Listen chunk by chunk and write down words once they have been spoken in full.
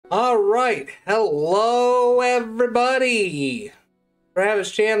All right, hello everybody. Travis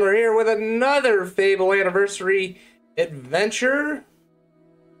Chandler here with another Fable Anniversary adventure.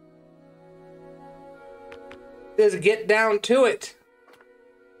 Let's get down to it.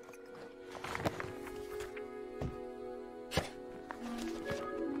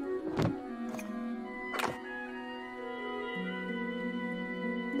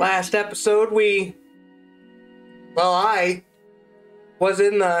 Last episode I was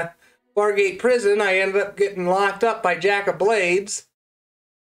in the Fargate prison. I ended up getting locked up by Jack of Blades.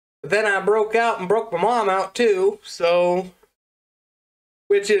 But then I broke out and broke my mom out too, so...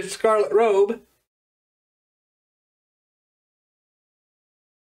 which is Scarlet Robe.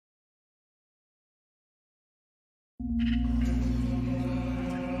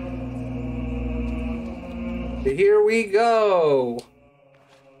 Here we go.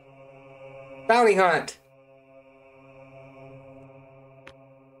 Bounty hunt.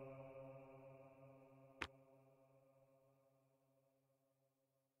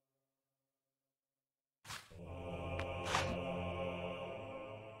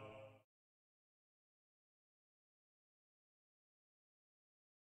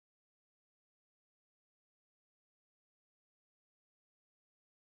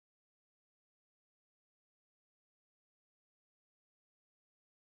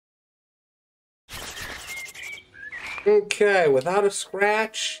 Okay, without a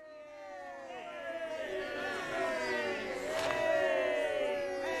scratch.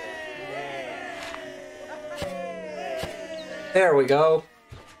 There we go.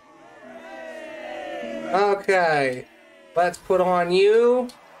 Okay, let's put on you.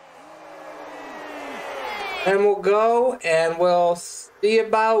 And we'll go and we'll see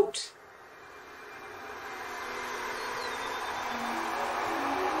about...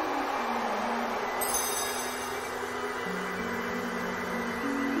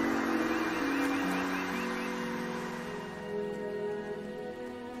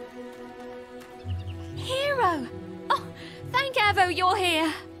 You're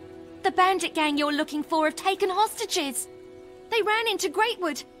here. The bandit gang you're looking for have taken hostages. They ran into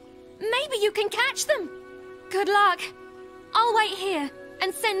Greatwood. Maybe you can catch them. Good luck. I'll wait here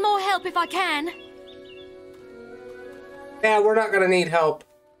and send more help if I can. Yeah, we're not gonna need help.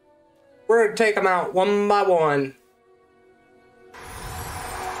 We're gonna take them out one by one.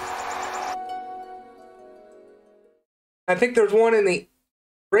 I think there's one in the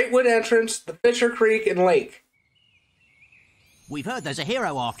Greatwood entrance, the Fisher Creek, and Lake. We've heard there's a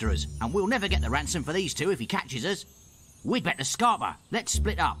hero after us, and we'll never get the ransom for these two if he catches us. We'd better scarper. Let's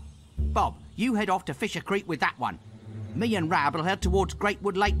split up. Bob, you head off to Fisher Creek with that one. Me and Rab will head towards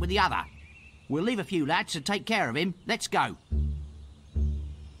Greatwood Lake with the other. We'll leave a few lads to take care of him. Let's go.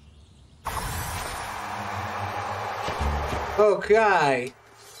 Okay.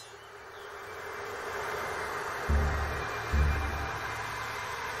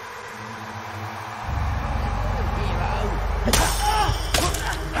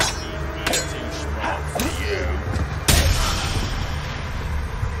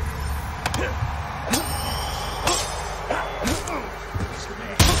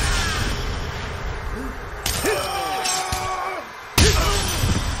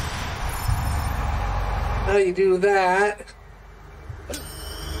 How you do that?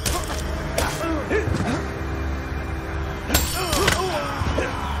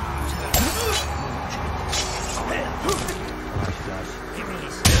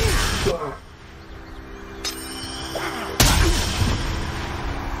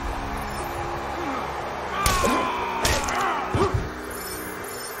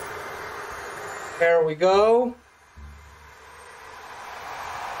 There we go.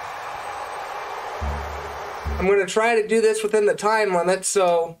 I'm going to try to do this within the time limit,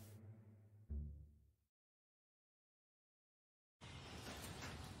 so...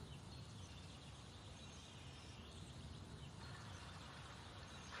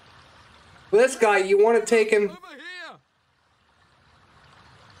 This guy, you want to take him...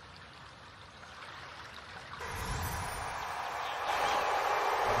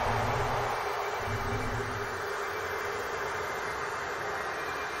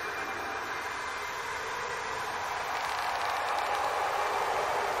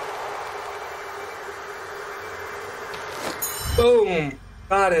 Boom!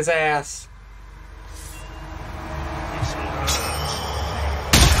 Got his ass.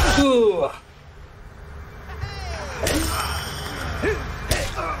 Ooh.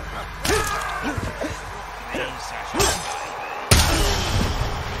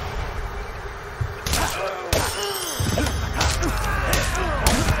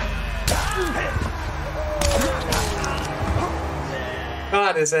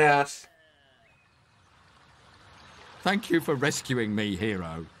 his ass. Thank you for rescuing me,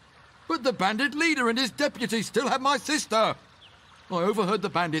 hero. But the bandit leader and his deputy still have my sister. I overheard the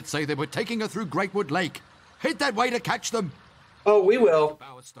bandits say they were taking her through Greatwood Lake. Head that way to catch them. Oh, we will.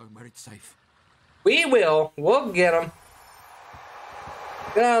 Bowerstone where it's safe. We will. We'll get them.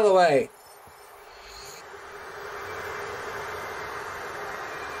 Get out of the way.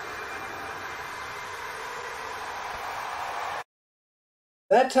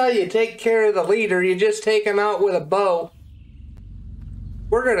 That's how you take care of the leader. You just take him out with a bow.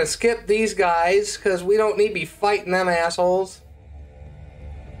 We're gonna skip these guys because we don't need to be fighting them assholes.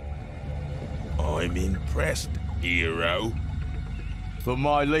 I'm impressed, hero. But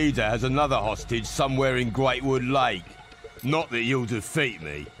my leader has another hostage somewhere in Greatwood Lake. Not that you'll defeat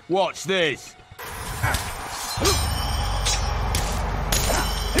me. Watch this.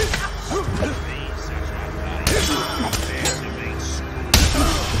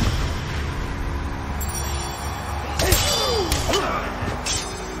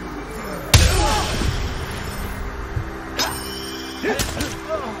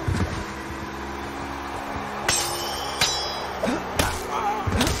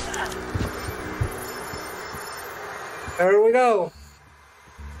 There we go.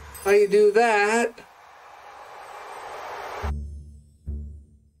 How you do that?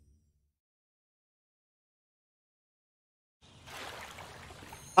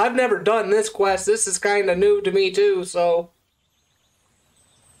 I've never done this quest. This is kind of new to me too, so...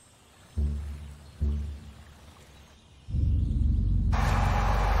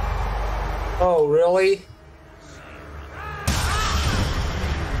 Oh, really?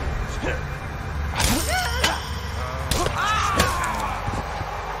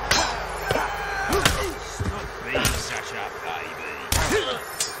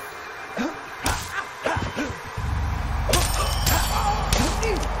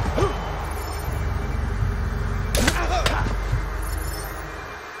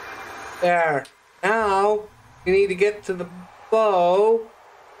 There. Now, you need to get to the bow.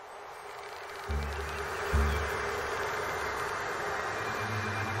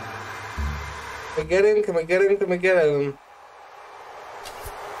 Can we get him? Can we get him? Can we get him?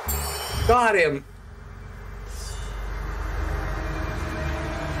 Got him.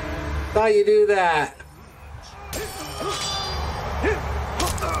 How you do that?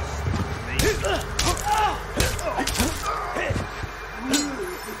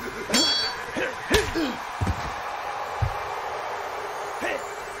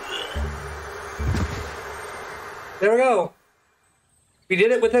 There we go. We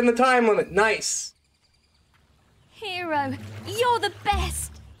did it within the time limit. Nice. Hero, you're the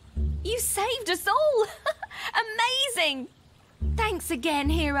best. You saved us all. Amazing. Thanks again,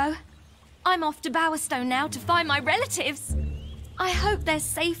 Hero. I'm off to Bowerstone now to find my relatives. I hope they're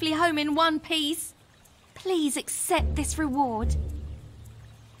safely home in one piece. Please accept this reward.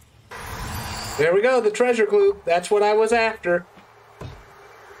 There we go, the treasure clue. That's what I was after.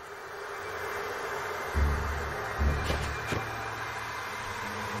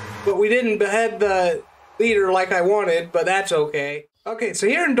 But we didn't behead the leader like I wanted, but that's okay. Okay, so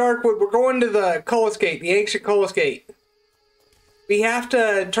here in Darkwood, we're going to the Cullis Gate, the ancient Cullis Gate. We have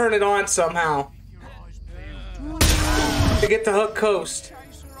to turn it on somehow to get to Hook Coast.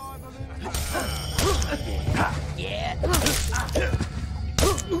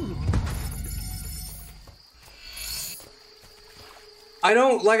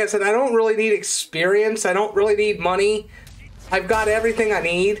 Like I said, I don't really need experience. I don't really need money. I've got everything I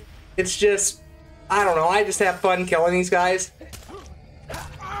need. It's just, I don't know, I just have fun killing these guys.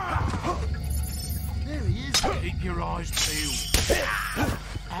 There he is. Keep your eyes peeled.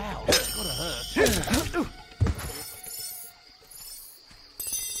 Ow, it's gotta hurt.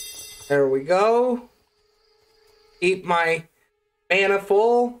 There we go. Keep my mana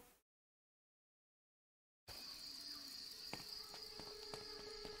full.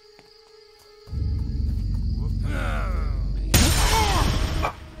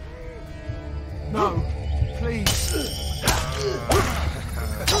 No, please.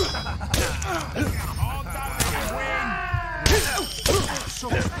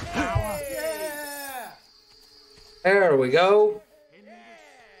 There we go.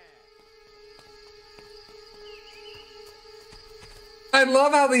 I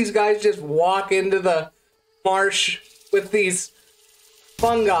love how these guys just walk into the marsh with these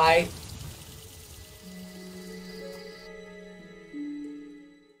fungi.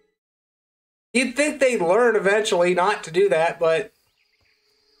 You'd think they'd learn eventually not to do that, but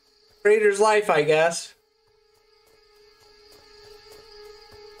creator's life, I guess.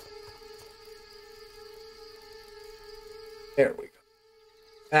 There we go.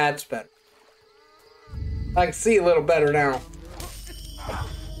 That's better. I can see a little better now.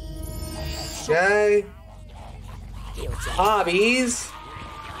 Okay. Hobbies.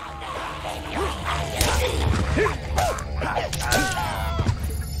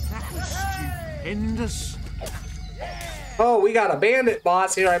 Stupendous. Oh, we got a bandit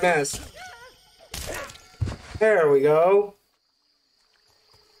boss here. I missed. There we go.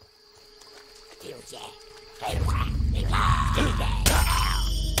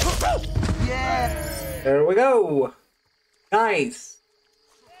 Yeah. There we go. Nice.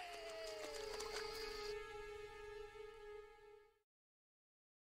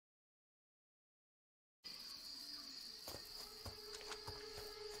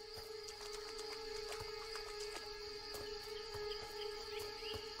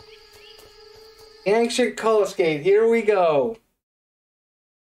 Ancient color skate, here we go.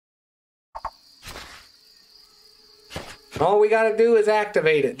 All we gotta do is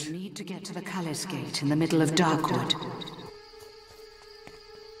activate it. You need to get to the Cullis Gate in the middle of Darkwood.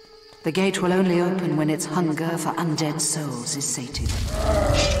 The gate will only open when its hunger for undead souls is sated.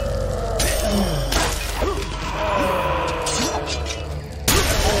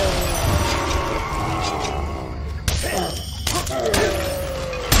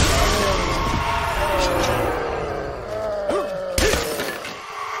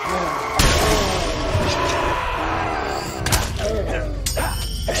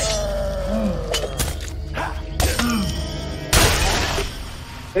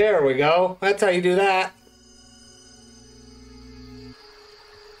 There we go. That's how you do that.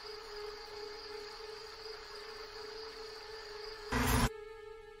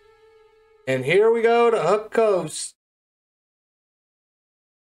 And here we go to Hook Coast.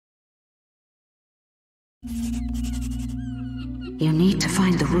 You need to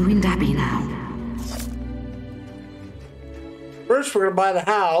find the ruined abbey now. First, we're gonna buy the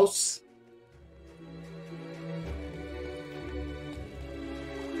house.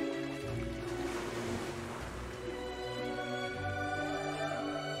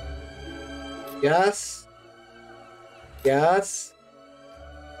 Yes. Yes.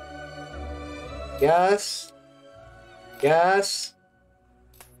 Yes. Yes.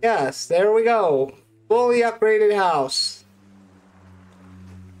 Yes, there we go. Fully upgraded house.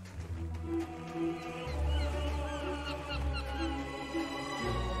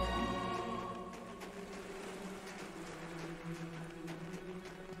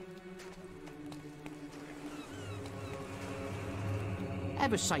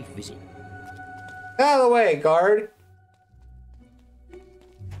 Have a safe visit. Out of the way, guard.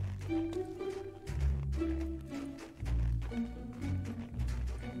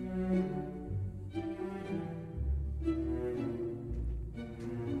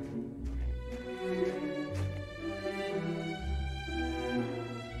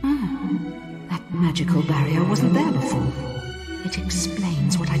 That magical barrier wasn't there before. It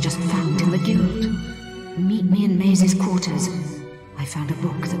explains what I just found in the guild. Meet me in Maisie's quarters. I found a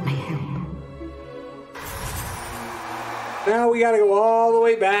book that may help. Now we gotta go all the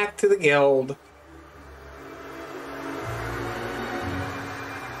way back to the guild.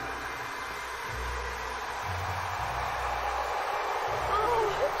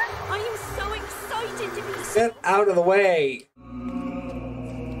 Oh, I am so excited to be... Get out of the way.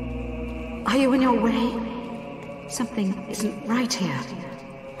 Are you in your way? Something isn't right here.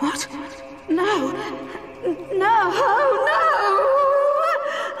 What? No! No! No!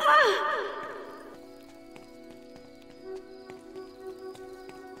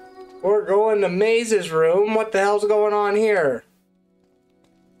 We're going to Maze's room. What the hell's going on here?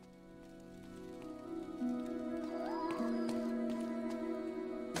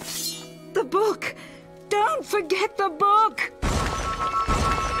 The book! Don't forget the book!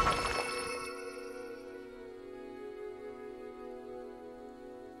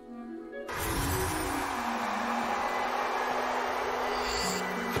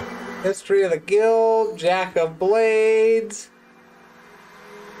 History of the guild, Jack of Blades.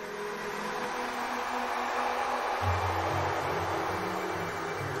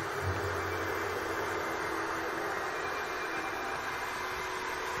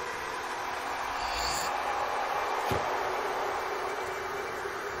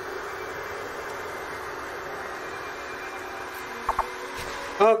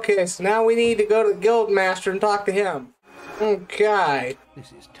 Okay, so now we need to go to the guild master and talk to him. Okay.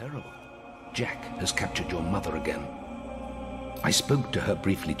 This is terrible. Jack has captured your mother again. I spoke to her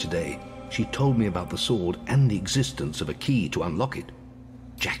briefly today. She told me about the sword and the existence of a key to unlock it.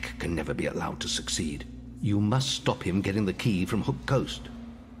 Jack can never be allowed to succeed. You must stop him getting the key from Hook Coast.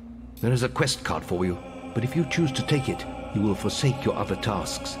 There is a quest card for you. But if you choose to take it, you will forsake your other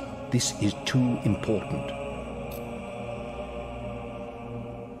tasks. This is too important.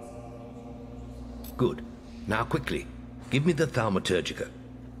 Good. Now quickly, give me the Thaumaturgica.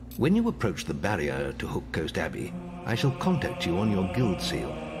 When you approach the barrier to Hook Coast Abbey, I shall contact you on your guild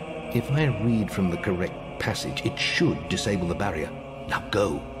seal. If I read from the correct passage, it should disable the barrier. Now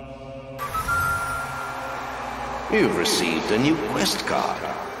go. You've received a new quest card.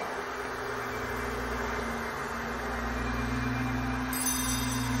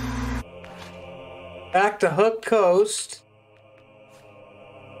 Back to Hook Coast.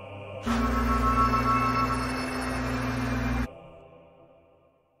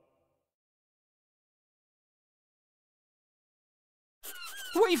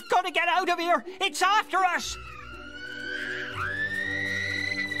 We've got to get out of here! It's after us!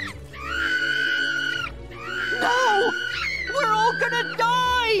 No! We're all gonna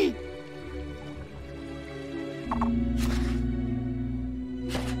die!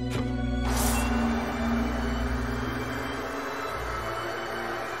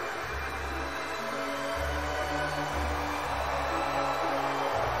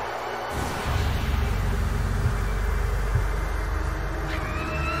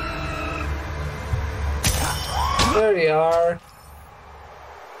 There you are.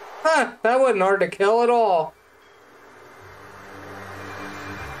 Huh, that wasn't hard to kill at all.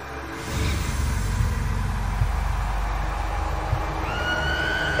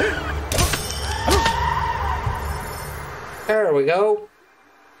 There we go.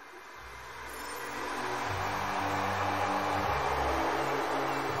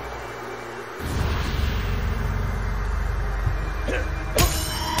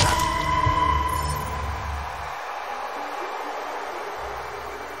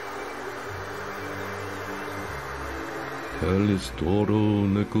 Alistoro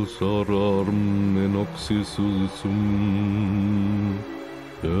necusarum enoxis usum.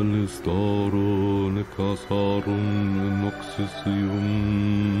 Alistoro necasarum enoxisium.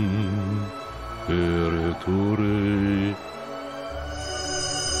 Eretore.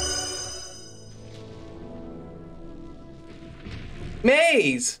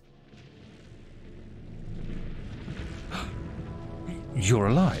 Maze! You're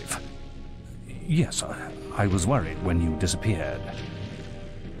alive. Yes, I was worried when you disappeared.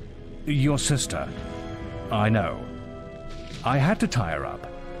 Your sister. I know. I had to tie her up.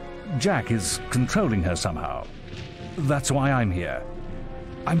 Jack is controlling her somehow. That's why I'm here.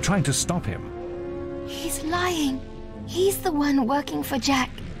 I'm trying to stop him. He's lying. He's the one working for Jack.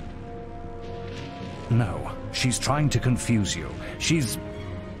 No, she's trying to confuse you. She's...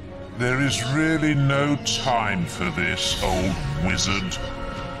 There is really no time for this, old wizard.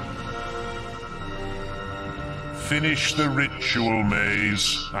 Finish the ritual,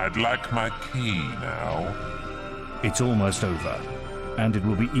 Maze. I'd like my key now. It's almost over, and it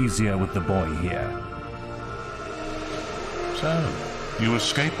will be easier with the boy here. So, you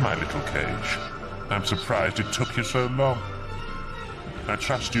escaped my little cage. I'm surprised it took you so long. I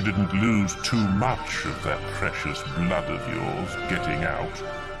trust you didn't lose too much of that precious blood of yours getting out.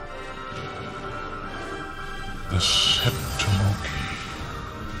 The septimal key.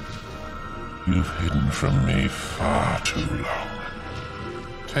 You've hidden from me far too long.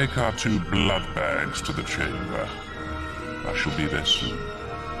 Take our 2 blood bags to the chamber. I shall be there soon.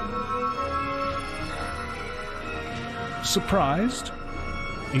 Surprised?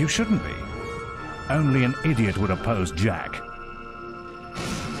 You shouldn't be. Only an idiot would oppose Jack.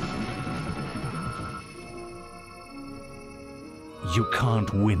 You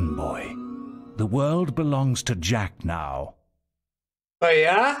can't win, boy. The world belongs to Jack now. Oh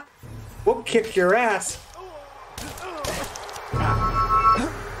yeah? We'll kick your ass.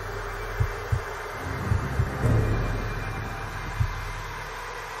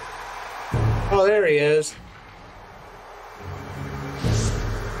 Oh, there he is.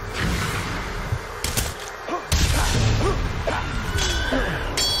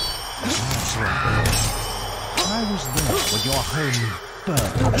 I was there when your home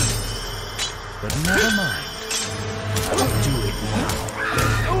burned. But never mind. I'll do it now.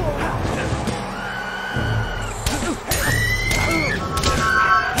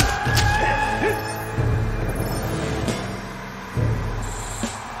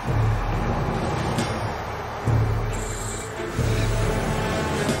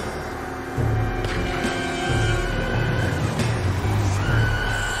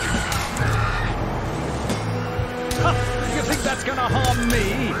 You think that's gonna harm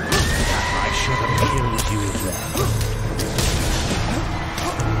me? I should have killed you then.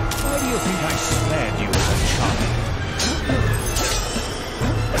 Why do you think I spared you as a child?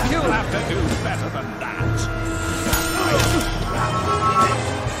 You You'll have to do better than that.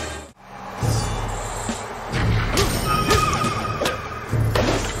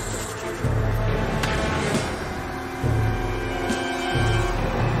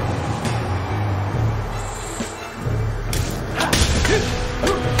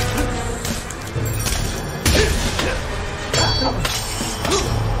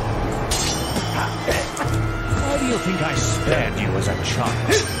 Why do you think I spared you as a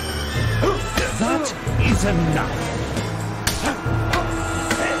child? That is enough.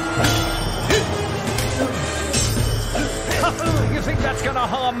 You think that's gonna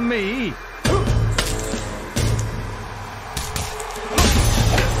harm me?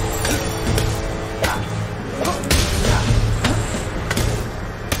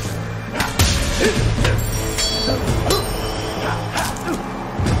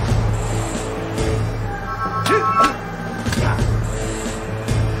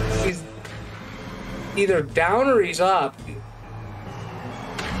 He's either down or he's up.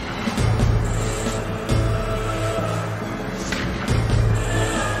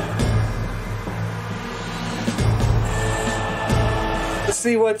 Let's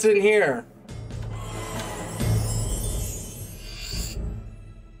see what's in here.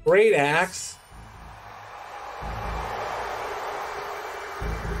 Great axe.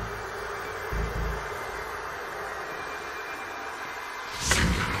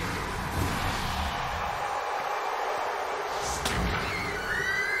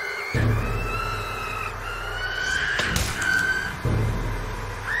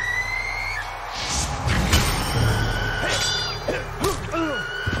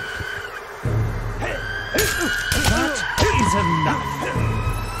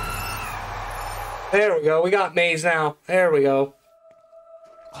 There we go. We got Maze now. There we go.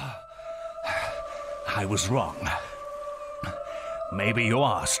 I was wrong. Maybe you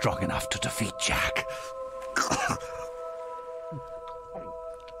are strong enough to defeat Jack.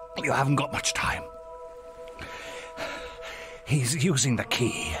 You haven't got much time. He's using the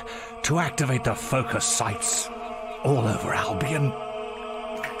key to activate the focus sites all over Albion.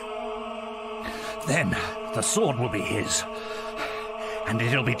 Then the sword will be his, and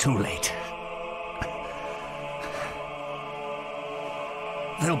it'll be too late.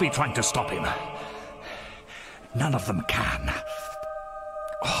 They'll be trying to stop him. None of them can.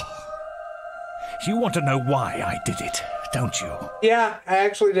 Oh. You want to know why I did it, don't you? Yeah, I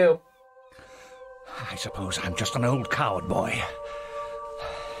actually do. I suppose I'm just an old coward boy.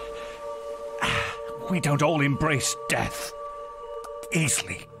 We don't all embrace death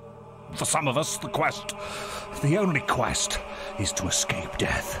easily. For some of us, the only quest, is to escape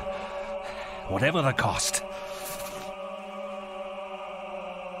death. Whatever the cost.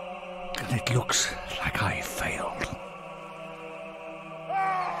 And it looks like I failed.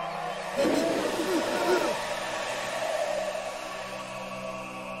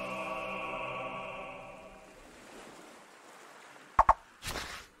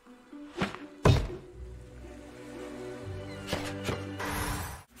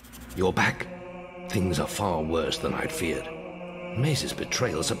 You're back? Things are far worse than I'd feared. Maze's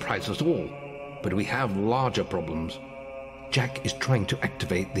betrayal surprised us all, but we have larger problems. Jack is trying to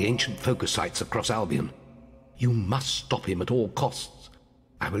activate the ancient focus sites across Albion. You must stop him at all costs.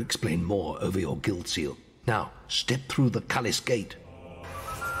 I will explain more over your guild seal. Now, step through the Cullis Gate.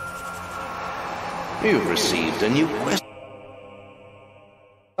 You've received a new quest.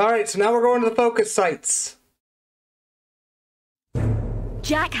 Alright, so now we're going to the focus sites.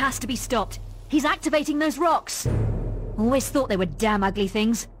 Jack has to be stopped. He's activating those rocks. Always thought they were damn ugly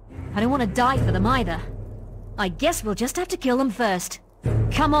things. I don't want to die for them either. I guess we'll just have to kill them first.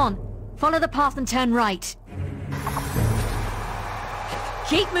 Come on, follow the path and turn right.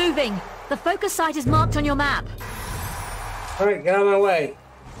 Keep moving. The focus site is marked on your map. Alright, get out of my way.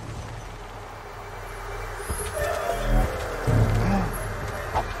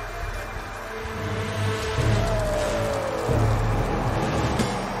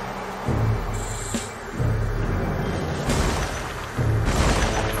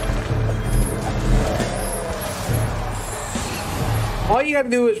 All you gotta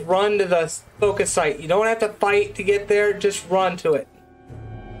do is run to the focus site. You don't have to fight to get there, just run to it.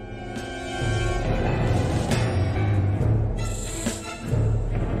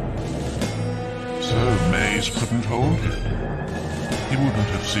 So Maze couldn't hold you. He wouldn't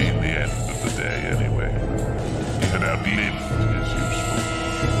have seen the end of the day anyway. He had outlived his useful.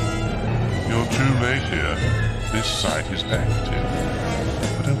 You're too late here. This site is active.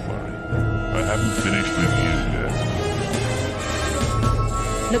 But don't worry, I haven't finished with you yet.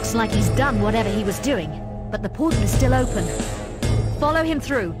 Looks like he's done whatever he was doing, but the portal is still open. Follow him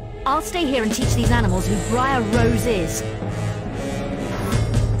through. I'll stay here and teach these animals who Briar Rose is.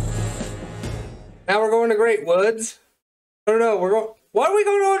 Now we're going to Great Woods. I don't know, we're going... Why are we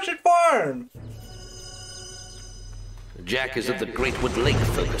going to Orchard Farm? Jack is at the Greatwood Lake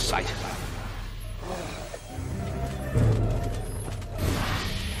focus site.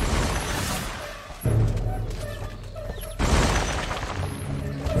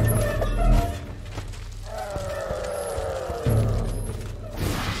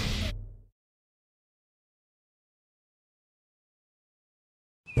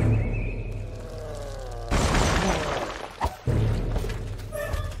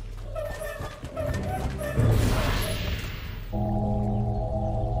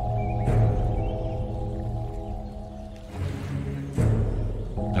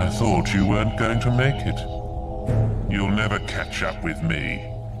 I thought you weren't going to make it. You'll never catch up with me.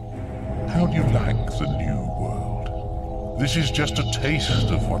 How do you like the new world? This is just a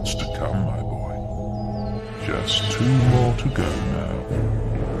taste of what's to come, my boy. Just 2 more to go now.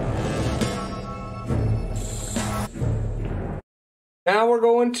 Now we're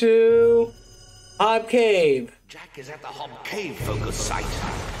going to Hob Cave. Jack is at the Hob Cave focus site.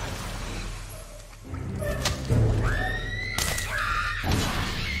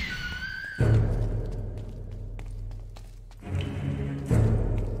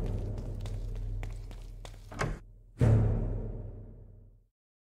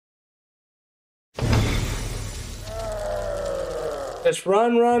 Just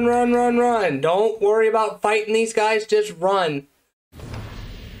run, run, run, run, run. Don't worry about fighting these guys, just run.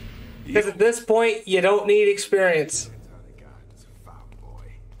 Because at this point, you don't need experience.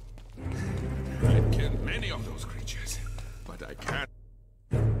 I've killed many of those creatures, but I can't.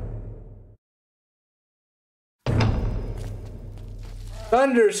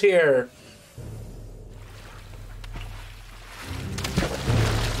 Thunder's here.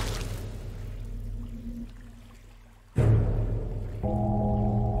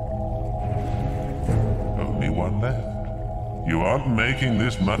 Only one left. You aren't making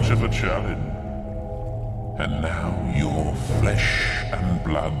this much of a challenge. And now your flesh and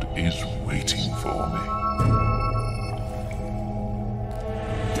blood is waiting for me.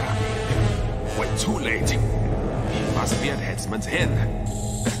 Damn it. We're too late. He must be at Headsman's Hill.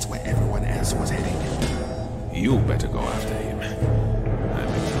 That's where everyone else was heading. You better go after him.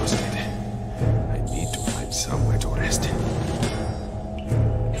 I'm exhausted. I need to find somewhere to rest.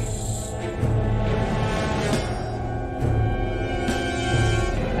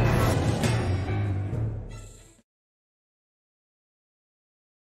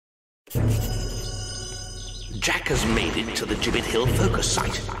 Jack has made it to the Gibbet Hill focus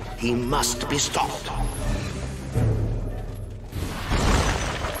site. He must be stopped.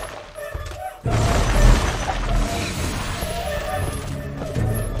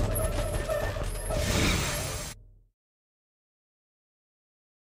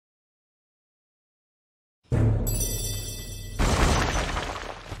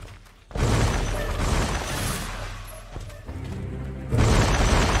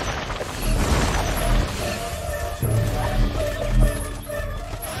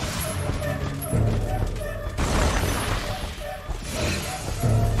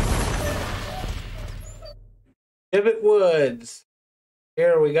 Gibbet Woods.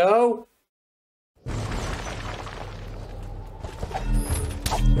 Here we go.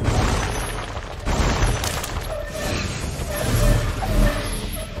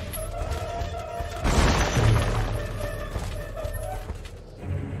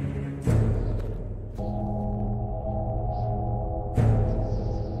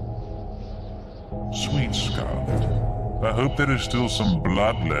 Sweet Scarlet, I hope there is still some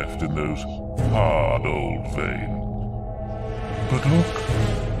blood left in those hard old veins. But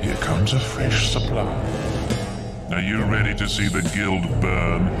look, here comes a fresh supply. Are you ready to see the guild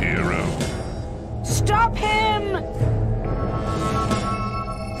burn, hero? Stop him!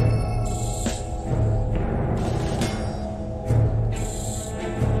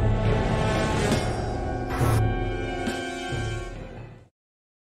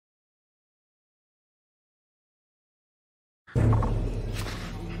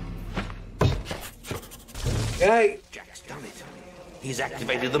 Hey. Jack's done it. He's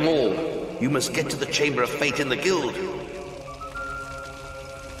activated them all. You must get to the Chamber of Fate in the guild.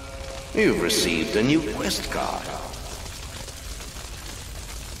 You've received a new quest card.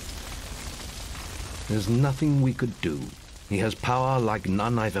 There's nothing we could do. He has power like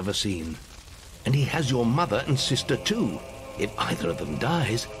none I've ever seen. And he has your mother and sister too. If either of them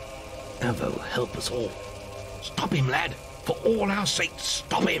dies, Avo will help us all. Stop him, lad. For all our sakes,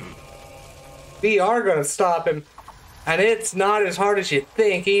 stop him. We are gonna stop him. And it's not as hard as you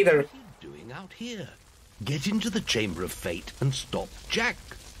think either. What are you doing out here? Get into the Chamber of Fate and stop Jack.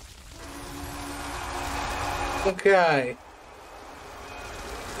 Okay.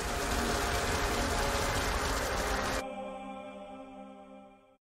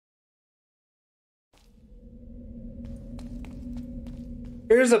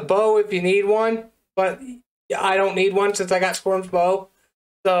 Here's a bow if you need one, but I don't need one since I got Squirm's bow.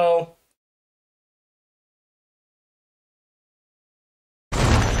 So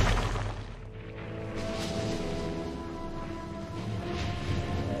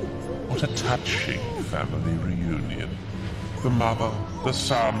What a touching family reunion. The mother, the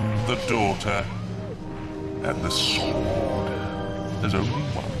son, the daughter, and the sword. There's only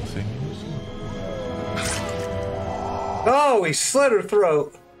one thing missing. oh, he slit her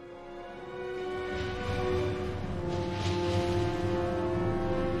throat.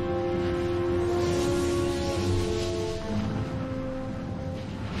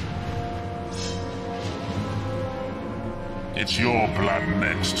 It's your blood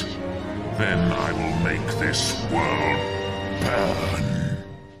next. Then I will make this world burn.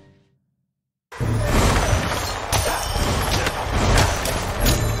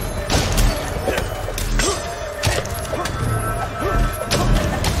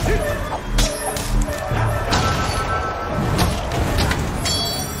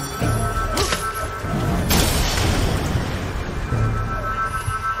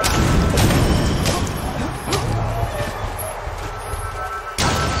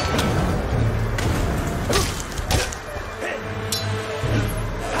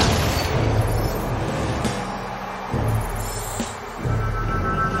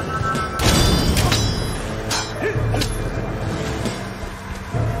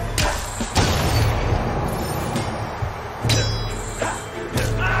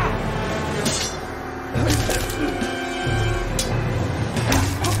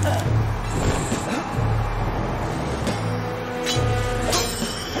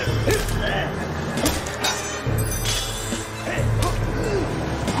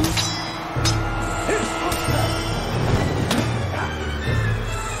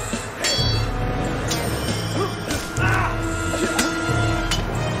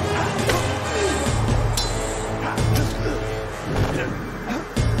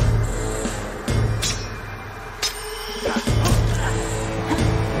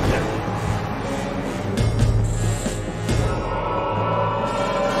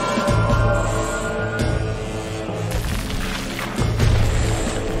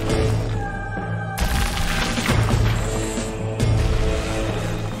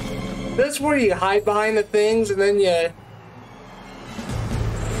 This is where you hide behind the things and then you...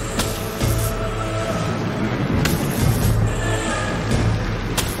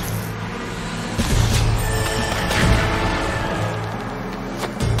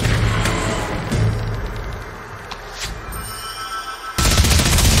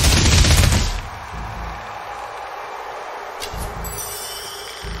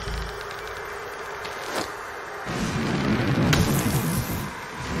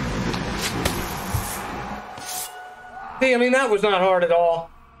 See, I mean, that was not hard at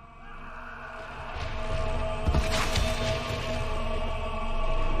all.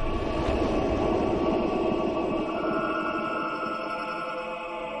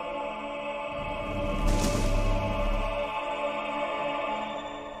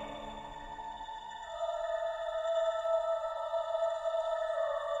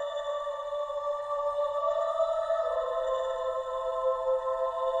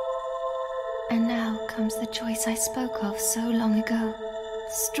 And now comes the choice I spoke of so long ago.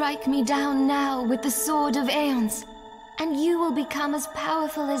 Strike me down now with the sword of Aeons, and you will become as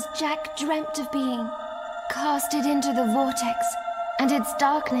powerful as Jack dreamt of being. Cast it into the vortex, and its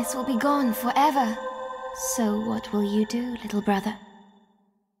darkness will be gone forever. So what will you do, little brother?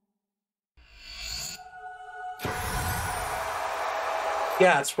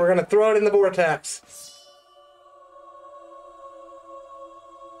 Yes, we're gonna throw it in the vortex.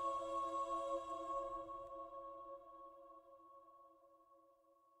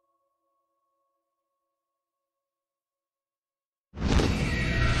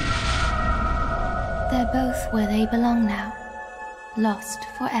 They're both where they belong now, lost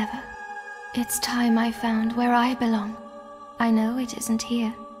forever. It's time I found where I belong. I know it isn't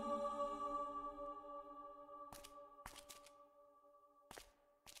here.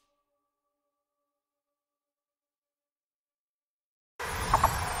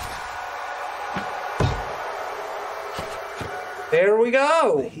 There we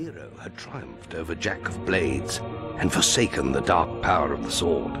go! The hero had triumphed over Jack of Blades and forsaken the dark power of the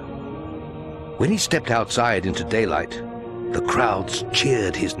sword. When he stepped outside into daylight, the crowds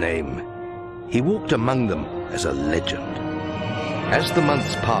cheered his name. He walked among them as a legend. As the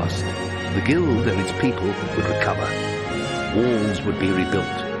months passed, the guild and its people would recover. Walls would be rebuilt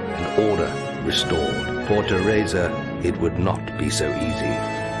and order restored. For Teresa, it would not be so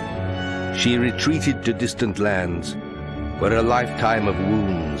easy. She retreated to distant lands, where a lifetime of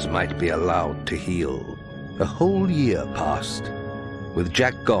wounds might be allowed to heal. A whole year passed. With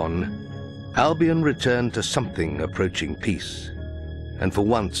Jack gone, Albion returned to something approaching peace. And for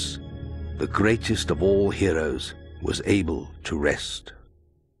once, the greatest of all heroes was able to rest.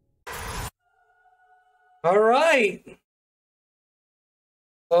 All right.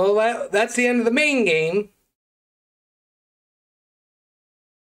 Well, that's the end of the main game.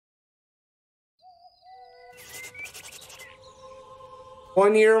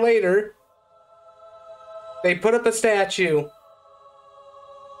 One year later, they put up a statue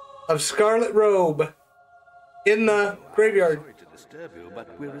of Scarlet Robe in the graveyard. Sorry to disturb you,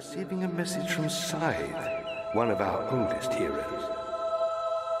 but we're receiving a message from Scythe, one of our oldest heroes.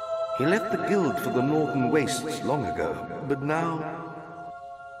 He left the guild for the Northern Wastes long ago, but now...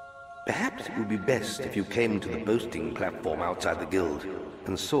 Perhaps it would be best if you came to the boasting platform outside the guild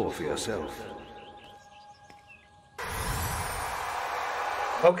and saw for yourself.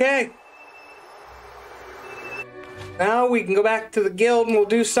 Okay. Now we can go back to the guild and we'll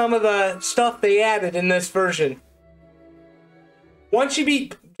do some of the stuff they added in this version. Once you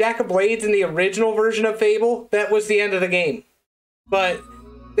beat Jack of Blades in the original version of Fable, that was the end of the game. But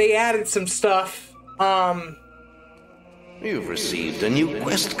they added some stuff. You've received a new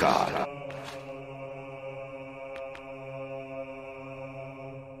quest card.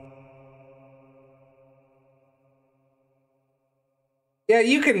 Yeah,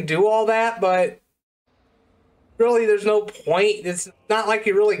 you can do all that, but really there's no point. It's not like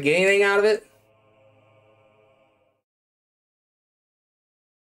you really get anything out of it.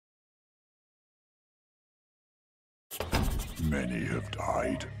 Many have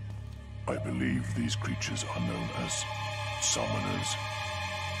died. I believe these creatures are known as summoners.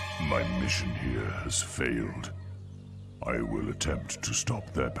 My mission here has failed. I will attempt to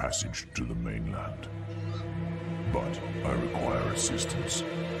stop their passage to the mainland. But I require assistance.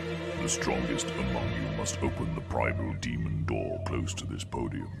 The strongest among you must open the primal demon door close to this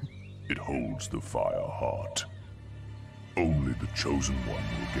podium. It holds the fire heart. Only the chosen one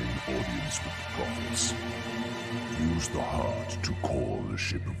will gain audience with the prophets. Use the heart to call the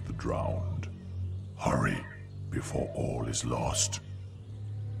ship of the drowned. Hurry, before all is lost.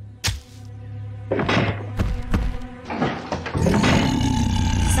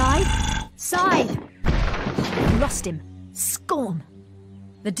 Scythe! Scythe! Lost him. Scorn!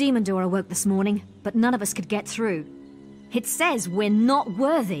 The demon door awoke this morning, but none of us could get through. It says we're not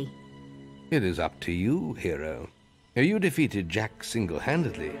worthy. It is up to you, hero. You defeated Jack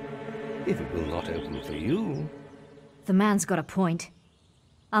single-handedly. If it will not open for you... The man's got a point.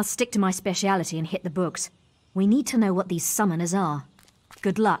 I'll stick to my speciality and hit the books. We need to know what these summoners are.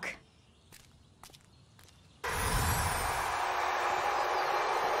 Good luck.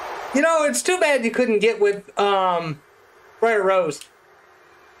 You know, it's too bad you couldn't get with, Briar Rose.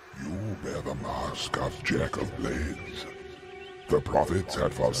 You bear the mask of Jack of Blades. The prophets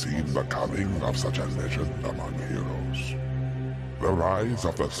had foreseen the coming of such a legend among heroes. The rise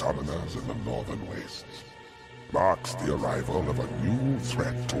of the summoners in the Northern Wastes marks the arrival of a new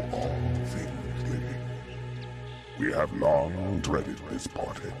threat to all things living. We have long dreaded this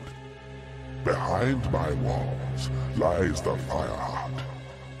portent. Behind my walls lies the Fireheart.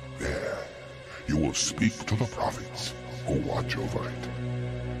 There, you will speak to the prophets who watch over it.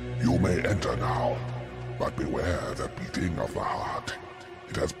 You may enter now, but beware the beating of the heart.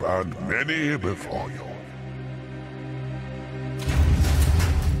 It has burned many before you.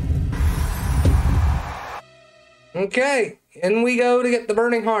 Okay, in we go to get the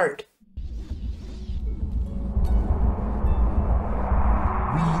burning heart.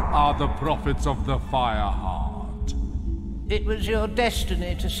 We are the prophets of the Fireheart. It was your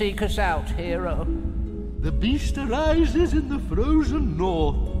destiny to seek us out, hero. The beast arises in the frozen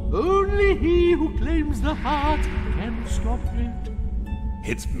north. Only he who claims the heart can stop it.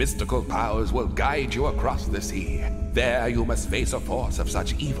 Its mystical powers will guide you across the sea. There you must face a force of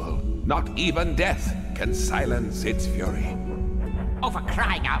such evil. Not even death can silence its fury. Oh, for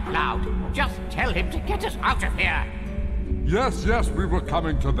crying out loud, just tell him to get us out of here. Yes, we were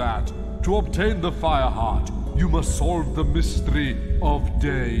coming to that. To obtain the Fireheart, you must solve the mystery of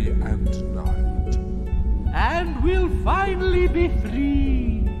day and night. And we'll finally be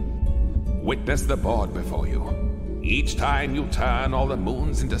free. Witness the board before you. Each time you turn all the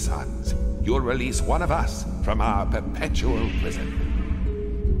moons into suns, you'll release one of us from our perpetual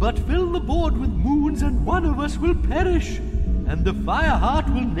prison. But fill the board with moons and one of us will perish, and the fire heart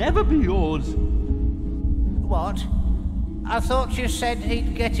will never be yours. What? I thought you said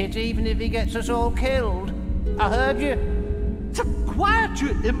he'd get it even if he gets us all killed. I heard you. So quiet,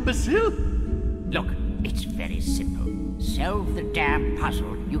 you imbecile! Look, it's very simple. Solve the damn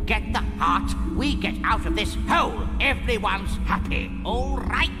puzzle. You get the heart, we get out of this hole. Everyone's happy, all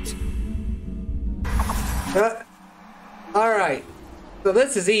right? All right. So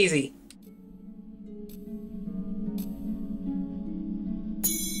this is easy.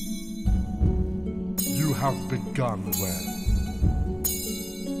 You have begun well.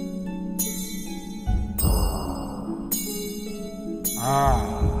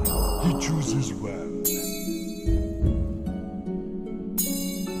 Ah, he chooses well.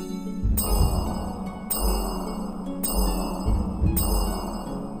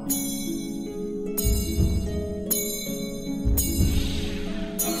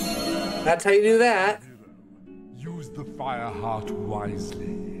 That's how you do that. Use the fire heart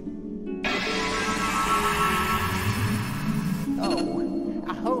wisely. Oh,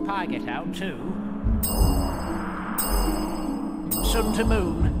 I hope I get out too. Sun to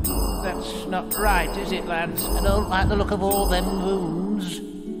moon. That's not right, is it, Lance? I don't like the look of all them moons.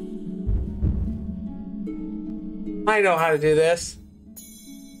 I know how to do this.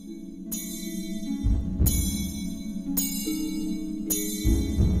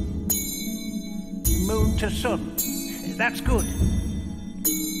 Moon to sun. That's good.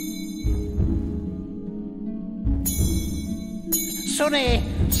 Sonny!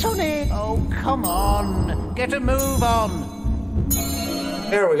 Sonny! Oh, come on. Get a move on.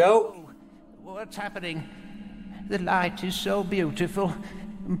 There we go. What's happening? The light is so beautiful.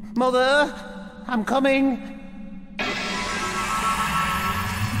 Mother, I'm coming.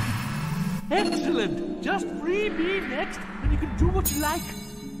 Excellent! Just free me next, and you can do what you like.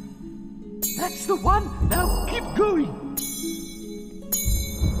 That's the one! Now keep going!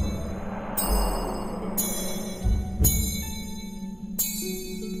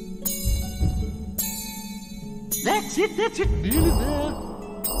 That's it, nearly there.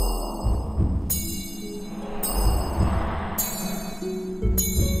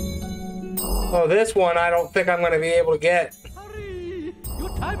 Oh, this one I don't think I'm going to be able to get. Hurry! Your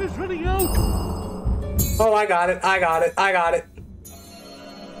time is running out. Oh, I got it.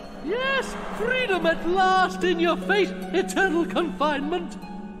 Yes, freedom at last in your face, eternal confinement.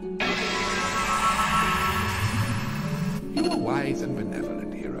 You are wise and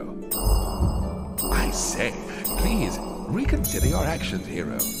benevolent, hero. I say, please, reconsider your actions,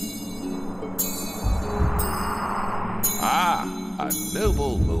 hero. Ah, a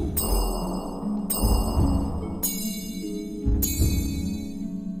noble move.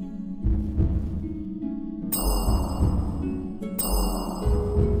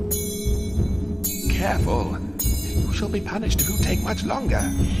 Careful. You shall be punished if you take much longer.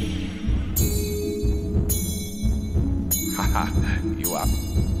 Haha, you are...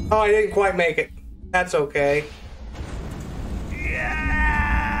 Oh, I didn't quite make it. That's okay.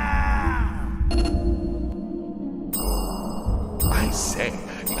 I say,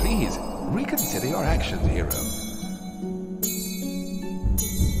 please, reconsider your actions, hero.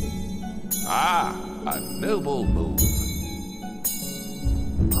 Ah, a noble move.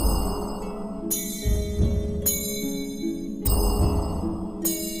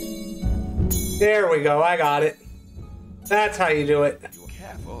 There we go, I got it. That's how you do it.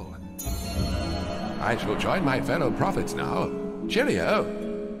 Careful. I shall join my fellow prophets now. Cheerio.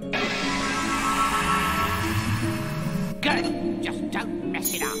 Good. Just don't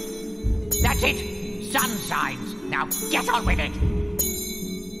mess it up. That's it. Sun signs. Now get on with it.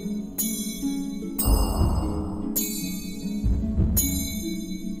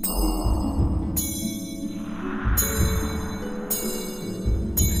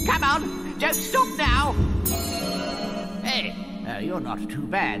 Come on. Don't stop now. Hey, you're not too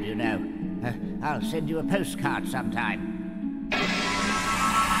bad, you know. I'll send you a postcard sometime.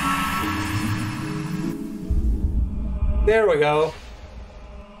 There we go.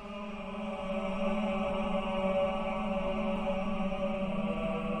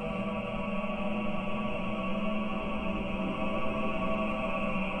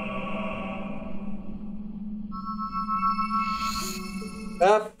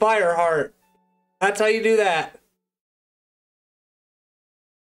 Fire heart. That's how you do that.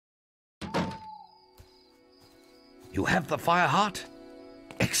 You have the fire heart?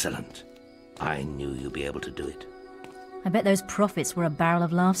 Excellent. I knew you'd be able to do it. I bet those prophets were a barrel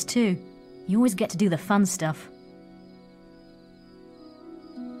of laughs too. You always get to do the fun stuff.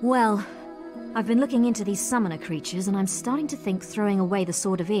 Well, I've been looking into these summoner creatures, and I'm starting to think throwing away the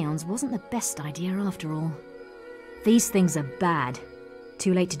Sword of Aeons wasn't the best idea after all. These things are bad.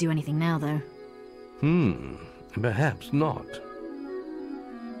 Too late to do anything now, though. Perhaps not.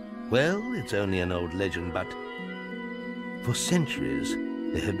 Well, it's only an old legend, but for centuries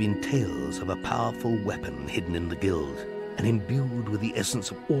there have been tales of a powerful weapon hidden in the guild and imbued with the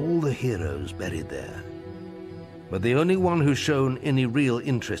essence of all the heroes buried there. But the only one who's shown any real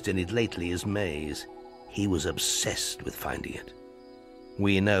interest in it lately is Maze. He was obsessed with finding it.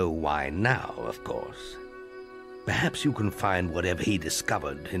 We know why now, of course. Perhaps you can find whatever he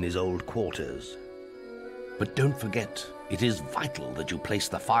discovered in his old quarters. But don't forget, it is vital that you place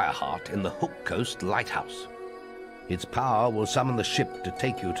the Fireheart in the Hook Coast Lighthouse. Its power will summon the ship to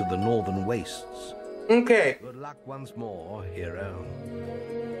take you to the northern wastes. Okay. Good luck once more, hero.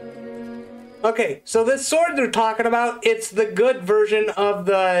 Okay, so this sword they're talking about, it's the good version of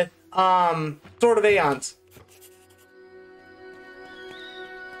the Sword of Aeons.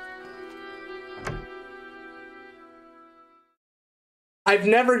 I've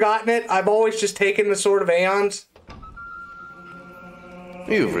never gotten it. I've always just taken the Sword of Aeons.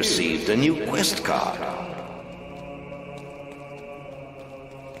 You've received a new quest card.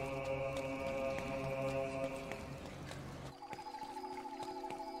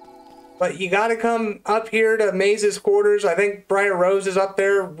 But you gotta come up here to Maze's quarters. I think Briar Rose is up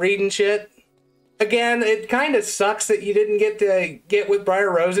there reading shit. Again, it kind of sucks that you didn't get to get with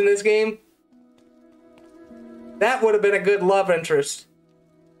Briar Rose in this game. That would have been a good love interest.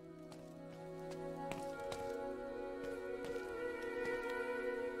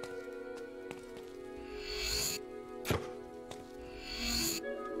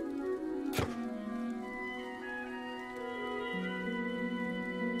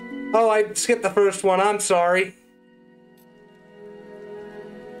 Oh, I skipped the first one. I'm sorry.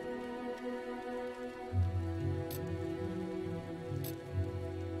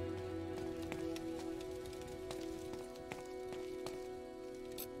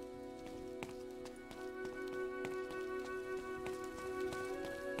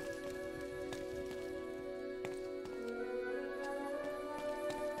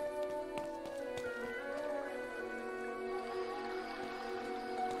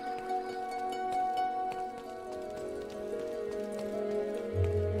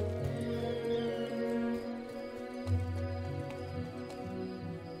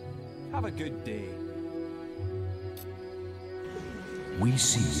 Have a good day. We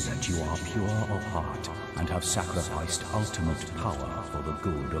see that you are pure of heart and have sacrificed ultimate power for the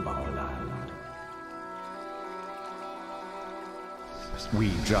good of our land.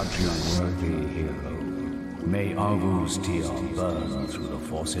 We judge you worthy, hero. May Arvu's tear burn through the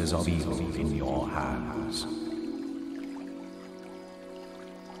forces of evil in your hands.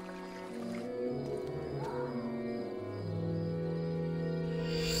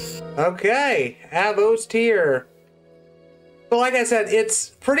 Okay, Avo's Tear. So like I said, it's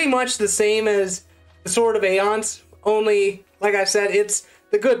pretty much the same as the Sword of Aeons, only, like I said, it's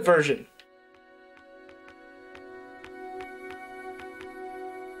the good version.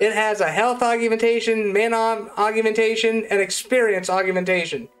 It has a health augmentation, mana augmentation, and experience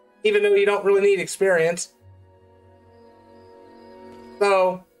augmentation, even though you don't really need experience.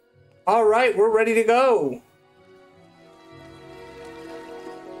 So, alright, we're ready to go.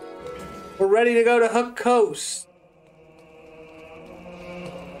 We're ready to go to Hook Coast.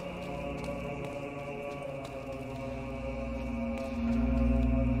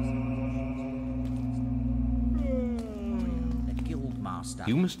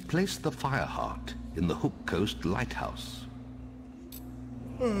 You must place the Fireheart in the Hook Coast Lighthouse.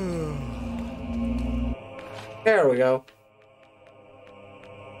 There we go.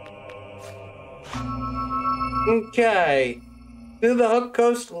 Okay. To the Hook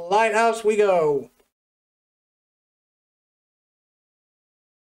Coast Lighthouse we go.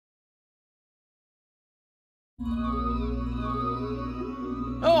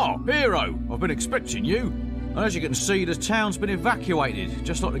 Oh, hero! I've been expecting you. And as you can see, the town's been evacuated,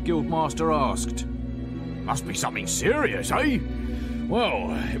 just like the Guildmaster asked. Must be something serious, eh?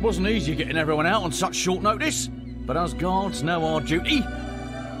 Well, it wasn't easy getting everyone out on such short notice, but us guards know our duty.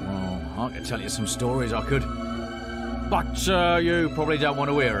 Well, I could tell you some stories, I could. But you probably don't want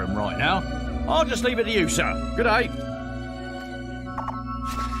to hear them right now. I'll just leave it to you, sir. Good day.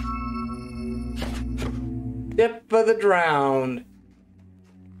 Dip for the drowned.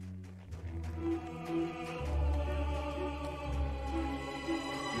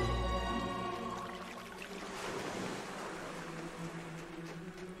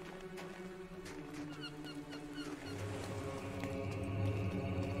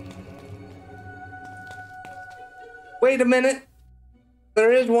 Wait a minute.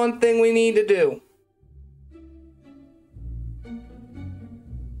 There is one thing we need to do.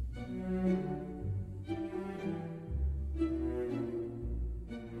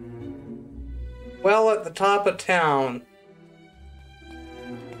 Well, at the top of town.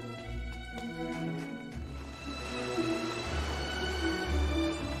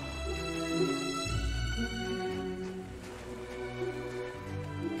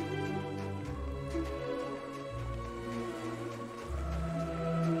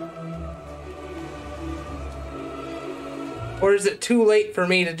 Or is it too late for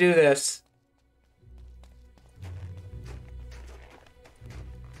me to do this?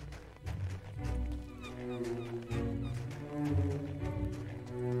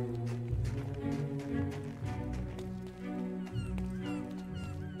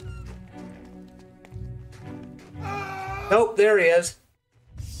 Nope, there he is.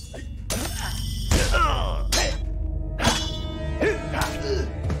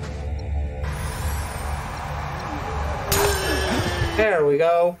 There we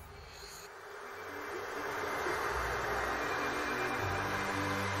go.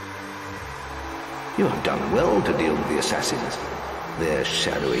 You have done well to deal with the assassins. Their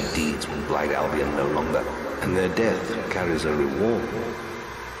shadowy deeds will blight Albion no longer, and their death carries a reward.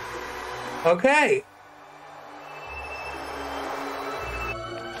 Okay.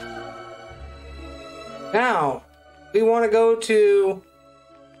 Now, we want to go to...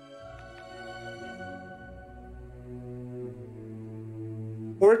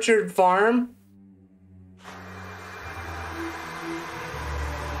 Orchard Farm.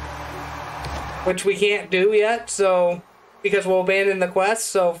 Which we can't do yet, so... Because we'll abandon the quest,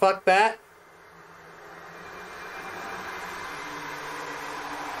 so fuck that.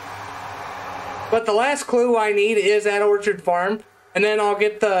 But the last clue I need is at Orchard Farm, and then I'll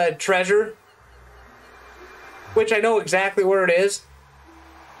get the treasure. Which I know exactly where it is.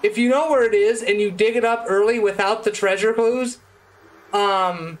 If you know where it is, and you dig it up early without the treasure clues...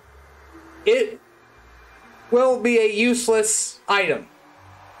 it will be a useless item,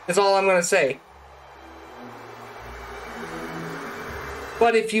 is all I'm going to say.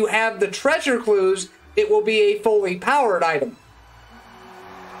 But if you have the treasure clues, it will be a fully powered item.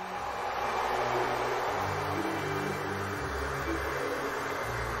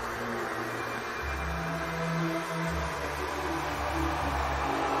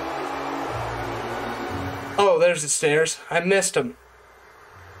 Oh, there's the stairs. I missed them.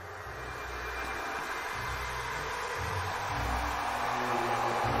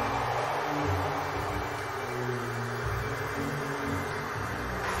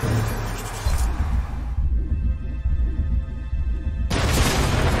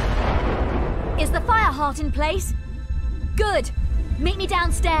 In place? Good! Meet me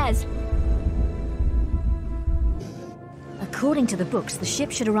downstairs! According to the books, the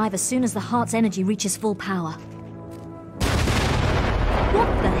ship should arrive as soon as the heart's energy reaches full power. What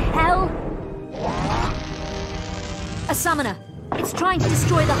the hell? A summoner! It's trying to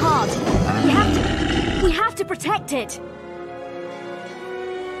destroy the heart! We have to protect it!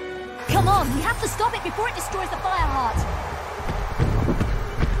 Come on, we have to stop it before it destroys the fire heart!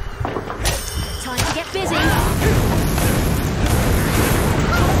 Time to get busy.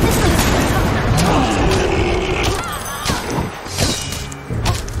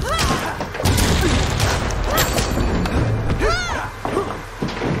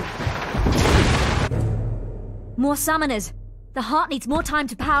 More summoners. The heart needs more time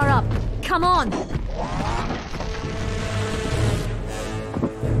to power up. Come on.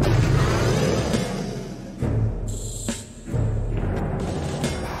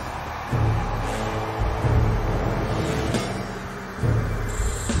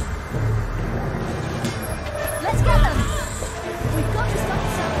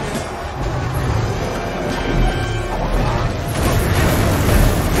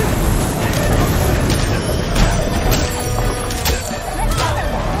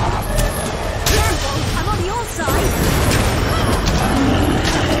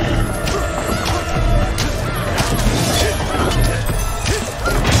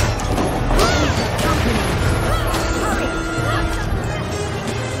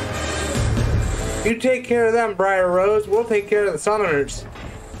 You take care of them, Briar Rose. We'll take care of the summoners.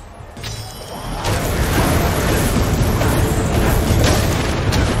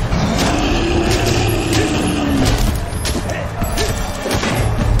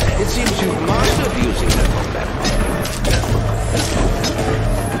 It seems you've mastered using the combat.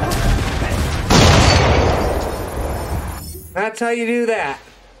 That's how you do that.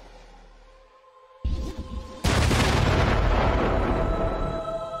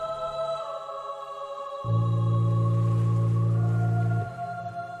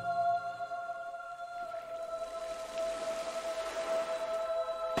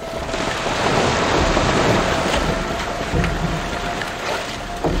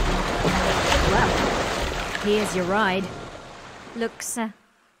 Here's your ride. Looks,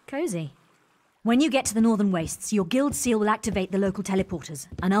 cozy. When you get to the Northern Wastes, your guild seal will activate the local teleporters,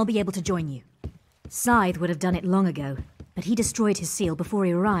 and I'll be able to join you. Scythe would have done it long ago, but he destroyed his seal before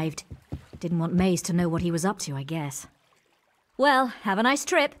he arrived. Didn't want Maze to know what he was up to, I guess. Well, have a nice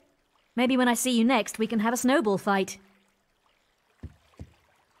trip. Maybe when I see you next, we can have a snowball fight.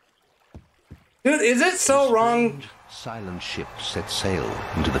 Dude, is it so wrong? Silent ship set sail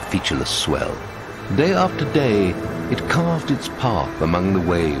into the featureless swell. Day after day, it carved its path among the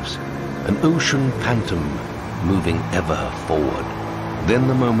waves, an ocean phantom moving ever forward. Then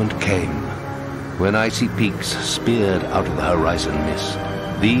the moment came, when icy peaks speared out of the horizon mist.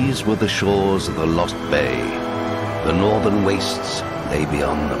 These were the shores of the Lost Bay. The Northern Wastes lay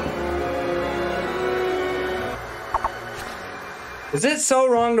beyond them. Is it so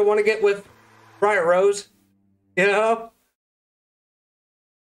wrong to want to get with Briar Rose? You know?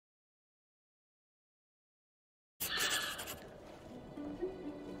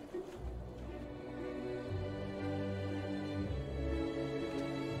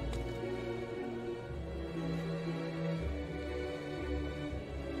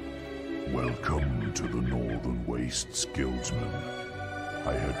 Welcome to the Northern Wastes, Guildsman.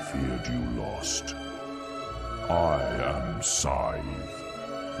 I had feared you lost. I am Scythe,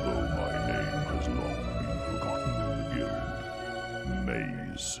 though my name has long been forgotten in the guild.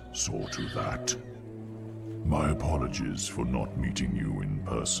 Maze saw to that. My apologies for not meeting you in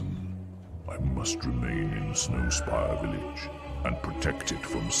person. I must remain in Snowspire Village and protect it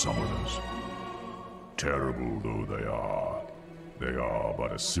from summoners. Terrible though they are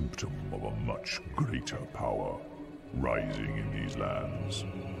but a symptom of a much greater power rising in these lands.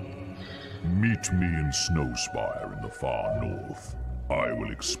 Meet me in Snowspire in the far north. I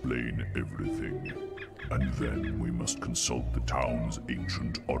will explain everything, and then we must consult the town's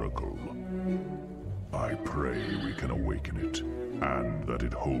ancient oracle. I pray we can awaken it, and that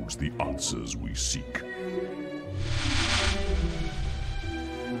it holds the answers we seek.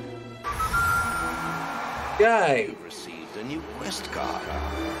 Guy. You've received a new quest card.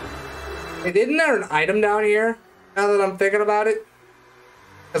 Hey, isn't there an item down here? Now that I'm thinking about it?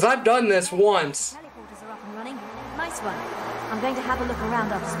 Because I've done this once. Teleporters are up and running. Nice one. I'm going to have a look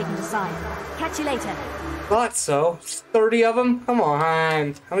around after speaking to Scythe. Catch you later. Thought so. 30 of them? Come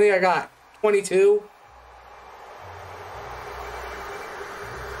on. How many I got? 22?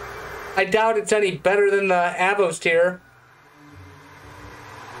 I doubt it's any better than the Avos tier.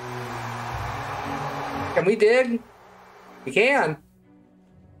 Can we dig? We can.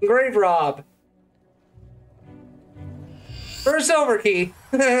 Grave rob. For a silver key.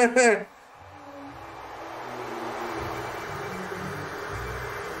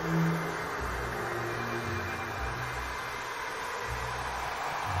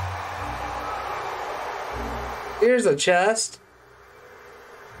 Here's a chest.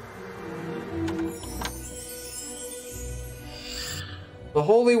 The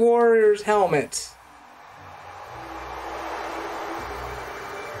Holy Warrior's helmet.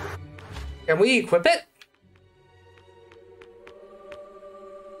 Can we equip it?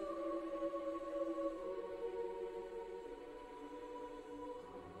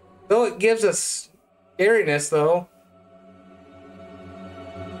 Though it gives us scariness, though.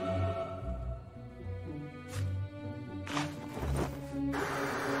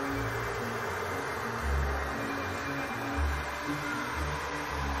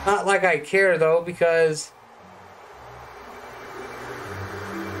 Not like I care, though, because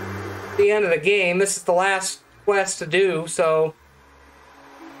at the end of the game, this is the last quest to do, so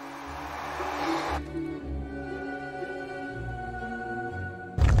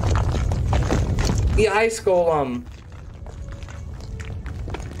the ice golem.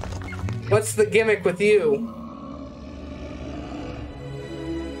 What's the gimmick with you?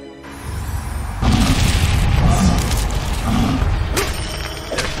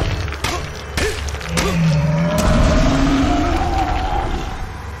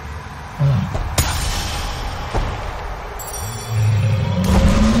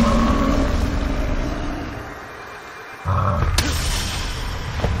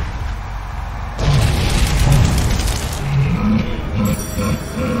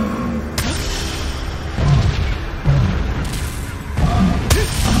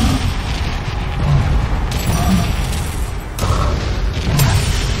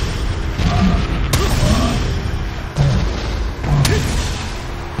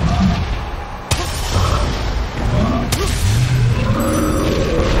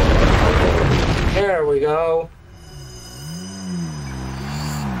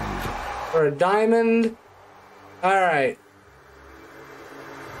 For a diamond. Alright.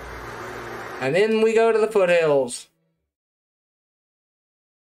 And then we go to the foothills.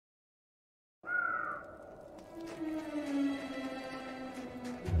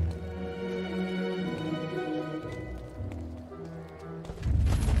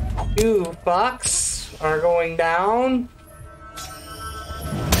 You fucks are going down.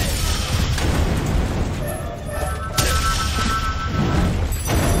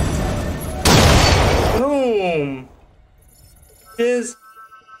 Boom. Is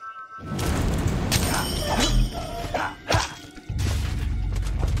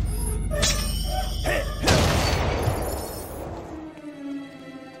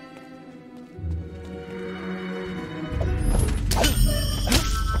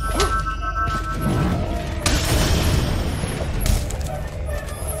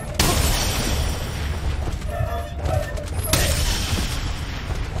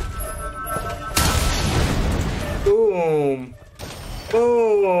boom.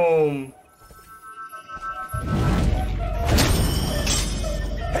 Boom.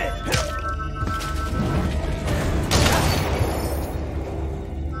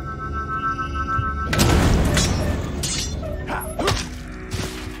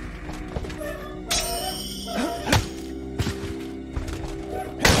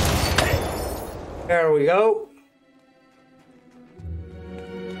 There we go.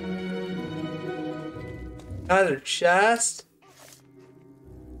 Another chest.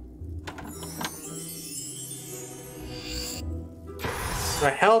 A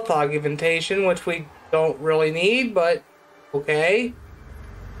health augmentation, which we don't really need, but okay.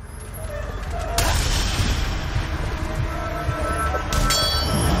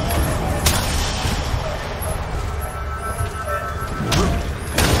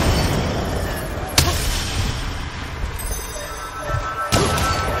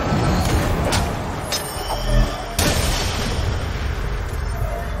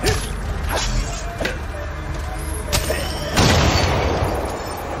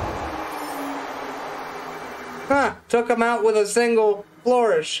 Huh, took him out with a single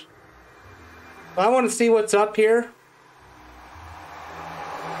flourish. I want to see what's up here.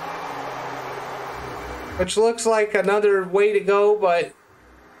 Which looks like another way to go, but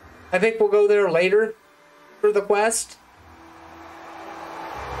I think we'll go there later for the quest.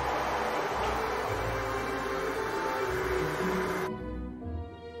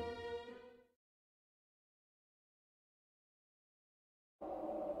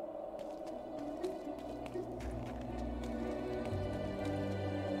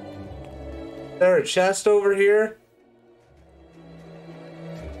 Is there a chest over here?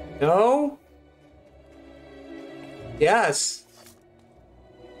 No? Yes.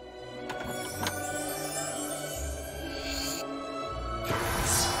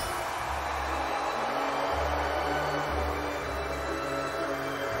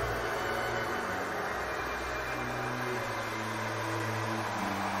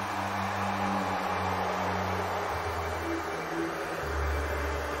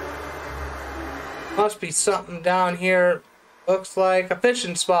 Must be something down here. Looks like a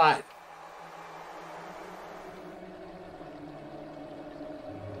fishing spot.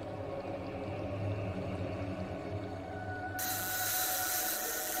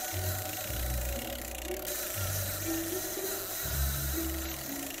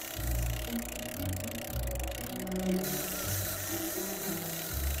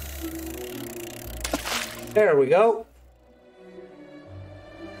 There we go.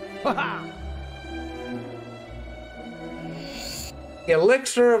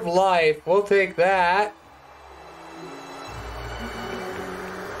 Elixir of life. We'll take that.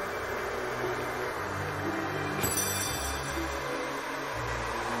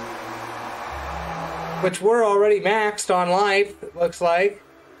 Which we're already maxed on life, it looks like.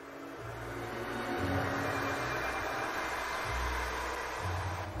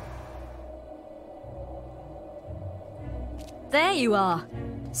 There you are.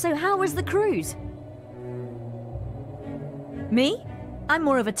 So how was the cruise? Me? I'm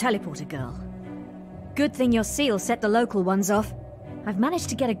more of a teleporter girl. Good thing your seal set the local ones off. I've managed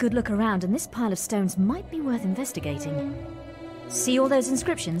to get a good look around, and this pile of stones might be worth investigating. See all those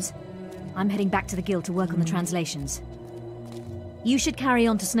inscriptions? I'm heading back to the guild to work on the translations. You should carry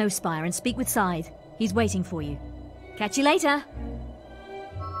on to Snowspire and speak with Scythe. He's waiting for you. Catch you later!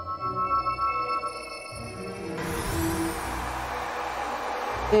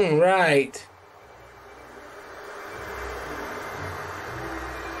 Right.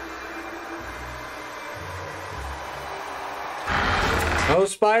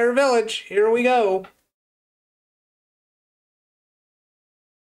 Snowspire Village, here we go.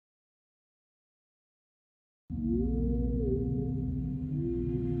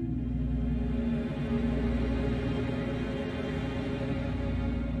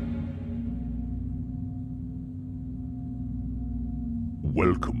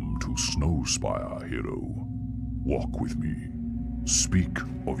 Welcome to Snowspire, hero. Walk with me. Speak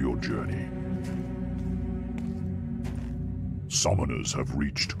of your journey. Summoners have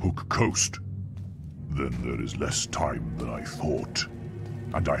reached Hook Coast. Then there is less time than I thought,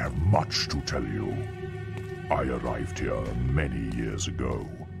 and I have much to tell you. I arrived here many years ago,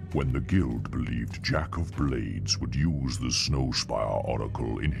 when the Guild believed Jack of Blades would use the Snowspire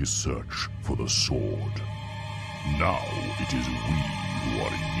Oracle in his search for the sword. Now it is we who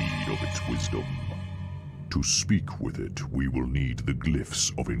are in need of its wisdom. To speak with it, we will need the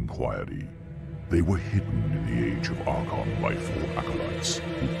glyphs of inquiry. They were hidden in the Age of Archon by 4 acolytes,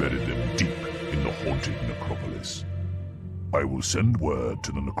 who buried them deep in the haunted necropolis. I will send word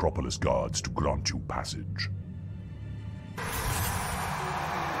to the necropolis guards to grant you passage.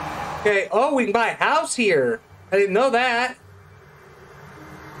 Okay, oh, we can buy a house here. I didn't know that.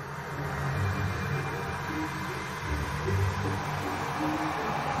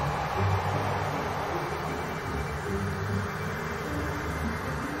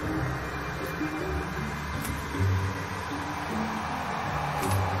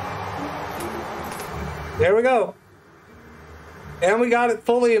 There we go. And we got it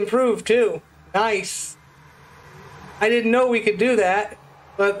fully improved too. Nice. I didn't know we could do that,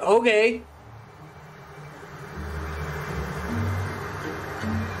 but okay.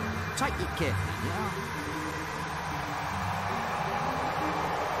 Take it carefully, yeah?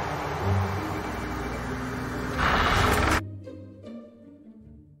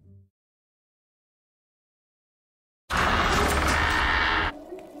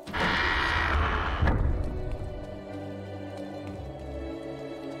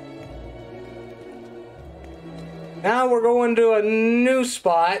 Now we're going to a new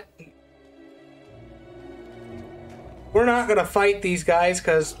spot. We're not going to fight these guys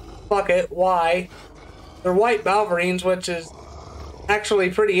because fuck it, why? They're white Balverines, which is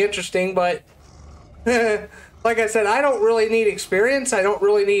actually pretty interesting, but like I said, I don't really need experience, I don't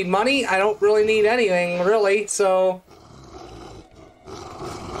really need money, I don't really need anything, really, so...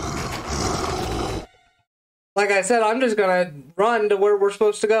 Like I said, I'm just going to run to where we're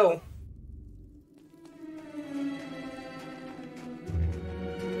supposed to go.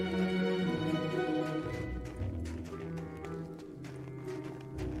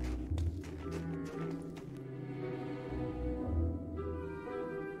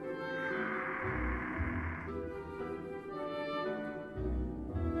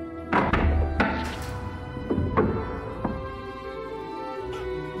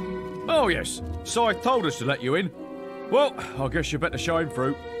 Oh, yes. Scythe told us to let you in. Well, I guess you better show him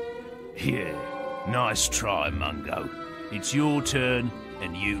through. Yeah, nice try, Mungo. It's your turn,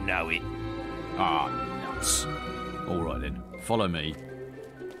 and you know it. Ah, nuts. All right, then. Follow me.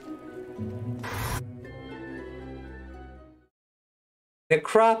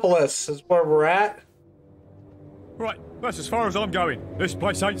 Necropolis is where we're at. Right, that's as far as I'm going. This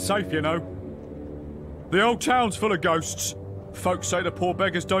place ain't safe, you know. The old town's full of ghosts. Folks say the poor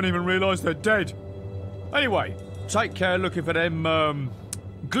beggars don't even realise they're dead. Anyway, take care looking for them,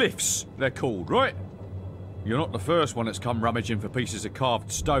 glyphs, they're called, right? You're not the first one that's come rummaging for pieces of carved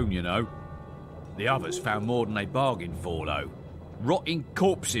stone, you know. The others found more than they bargained for, though. Rotting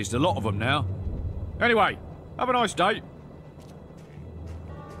corpses, the lot of them now. Anyway, have a nice day.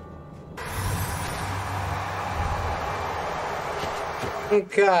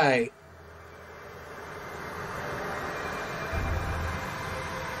 Okay.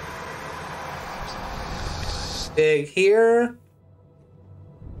 Dig here.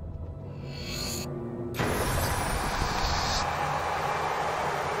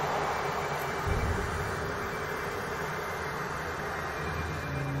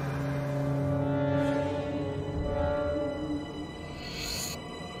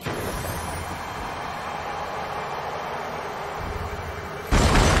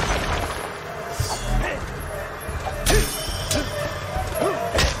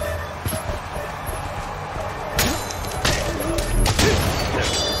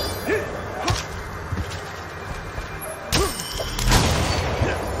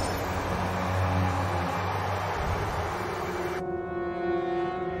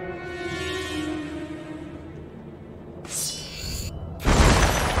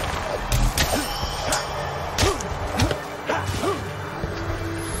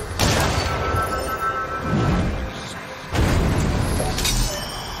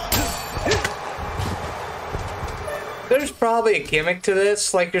 There's probably a gimmick to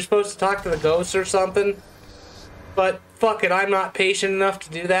this, like you're supposed to talk to the ghosts or something. But fuck it, I'm not patient enough to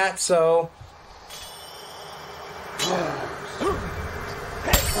do that, so...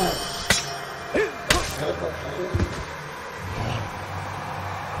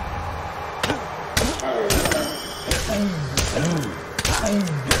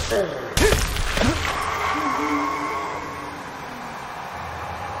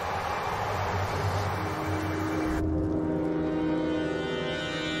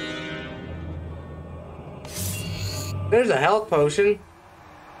 There's a health potion.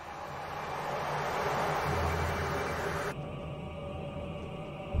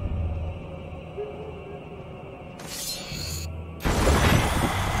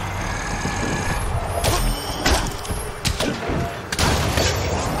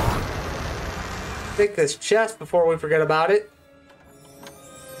 Take this chest before we forget about it.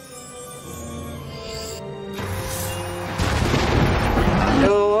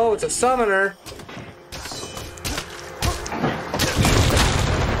 Oh, it's a summoner.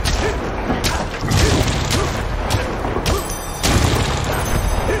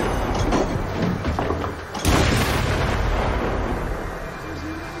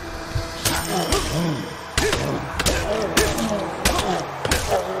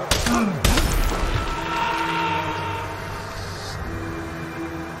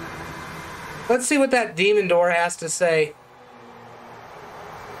 Let's see what that demon door has to say.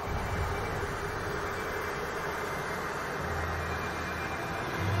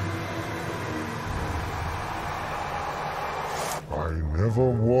 I never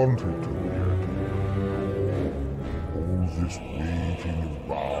wanted to be here. All this waiting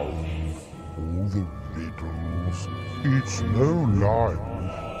around, all the riddles, it's no life.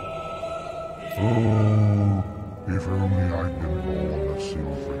 Oh, if only I'd been born a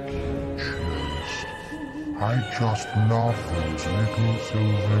silver key chest. I just love those little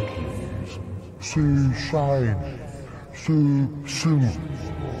silver keys. So shiny, so silver.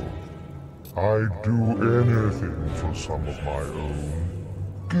 I'd do anything for some of my own.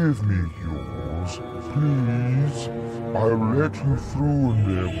 Give me yours, please. I'll let you through and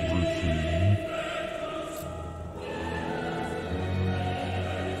everything.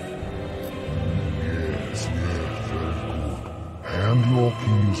 Yes, very good. Hand your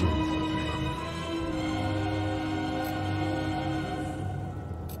keys over then.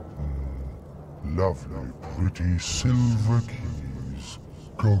 Lovely, pretty silver keys.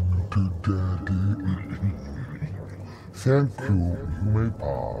 Come to Daddy. Thank you. You may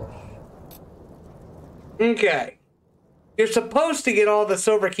pass. Okay. You're supposed to get all the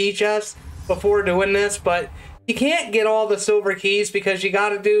silver key chests before doing this, but you can't get all the silver keys because you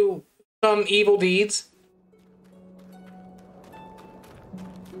gotta do some evil deeds.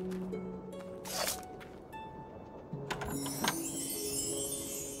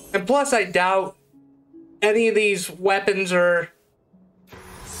 And plus, I doubt any of these weapons are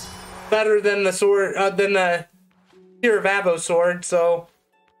better than the sword, than the Tiravavo sword, so.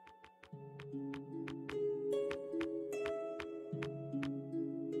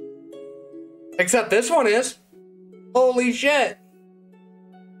 Except this one is. Holy shit.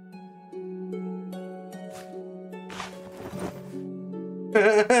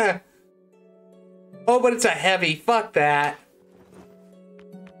 Oh, but it's a heavy. Fuck that.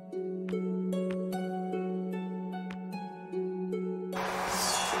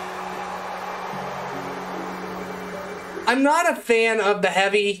 I'm not a fan of the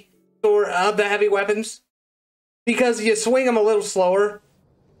heavy weapons because you swing them a little slower.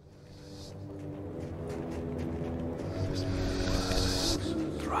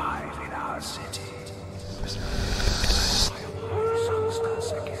 Thrive in our city.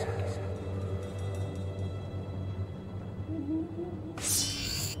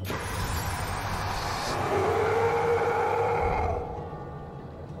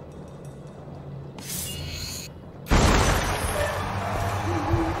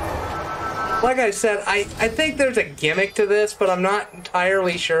 Like I said, I think there's a gimmick to this, but I'm not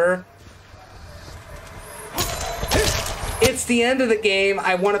entirely sure. It's the end of the game.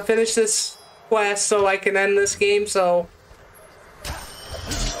 I want to finish this quest so I can end this game, so...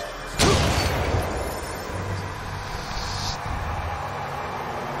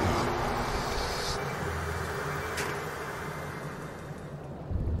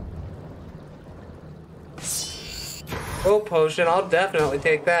 Oh, potion. I'll definitely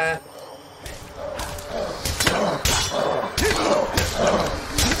take that.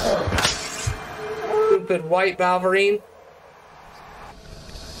 Stupid white Valverine.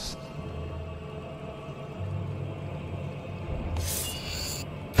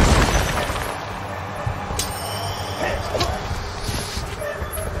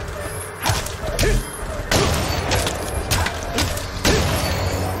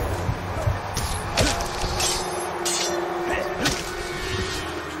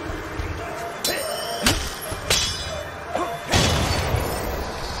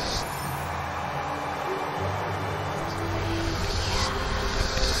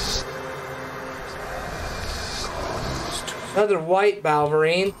 Another white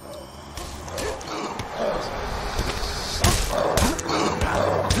Balverine.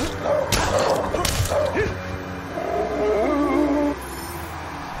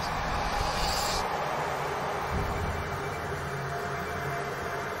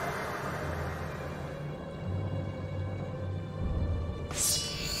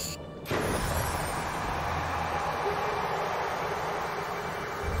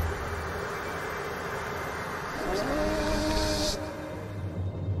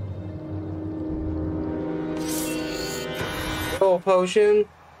 Potion.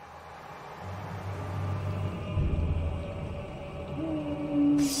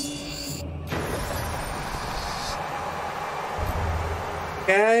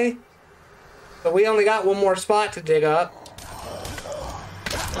 Okay. So we only got one more spot to dig up.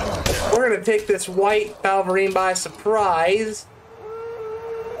 We're gonna take this white Balverine by surprise.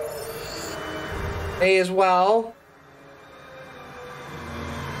 May as well.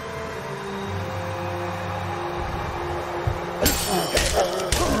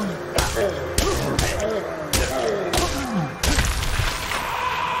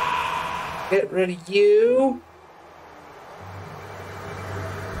 Get rid of you.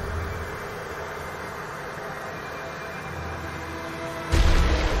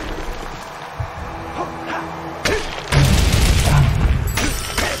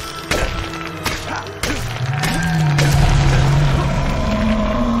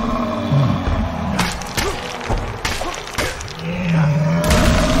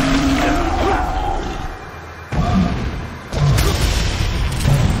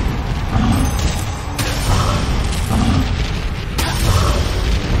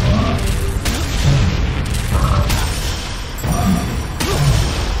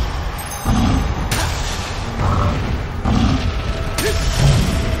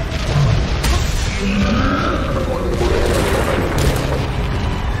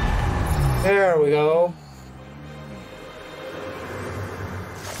 There we go.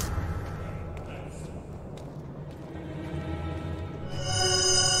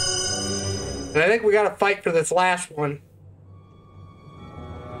 And I think we gotta fight for this last one.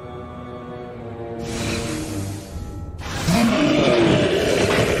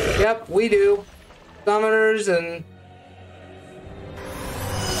 Yep, we do. Summoners and...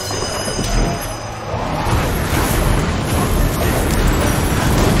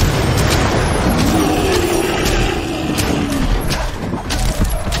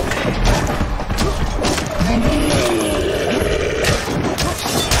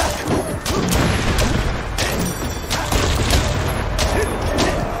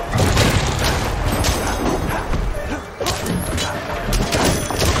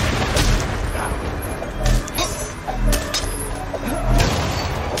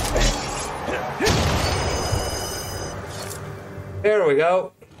 There we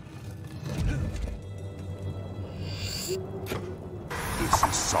go. This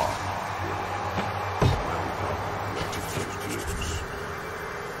is Scythe.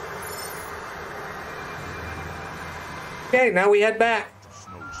 Okay, now we head back.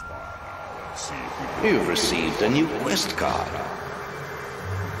 You've received a new quest card.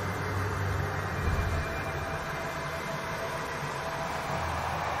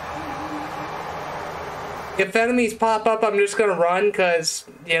 If enemies pop up, I'm just gonna run because,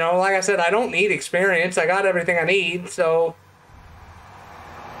 you know, like I said, I don't need experience. I got everything I need, so...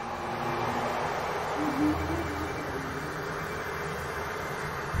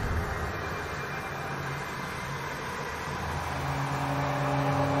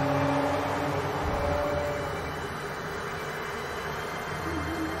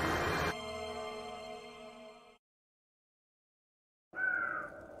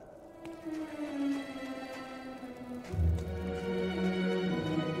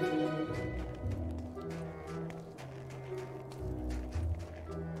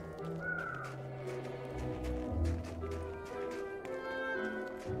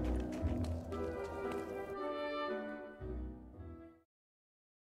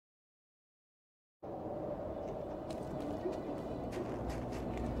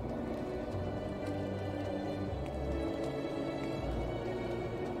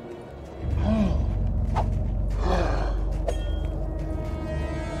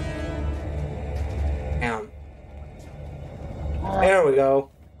 There we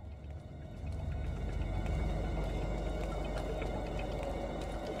go.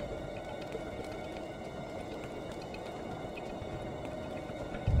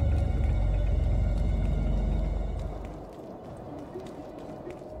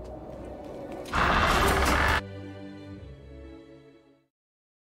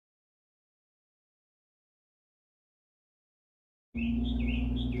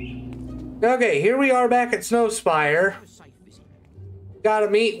 Okay, here we are back at Snowspire. Gotta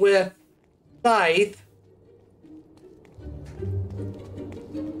meet with Scythe.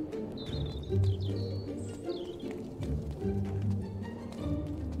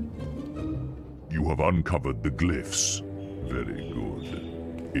 You have uncovered the glyphs. Very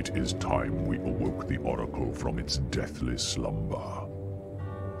good. It is time we awoke the Oracle from its deathly slumber.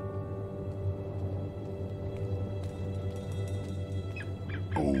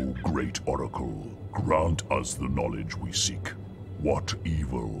 O great Oracle, grant us the knowledge we seek. What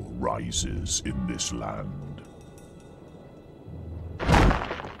evil rises in this land?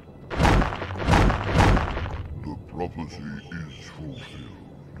 The prophecy is fulfilled.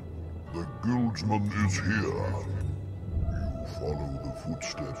 The guildsman is here. You follow the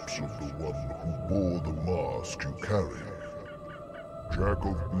footsteps of the one who bore the mask you carry. Jack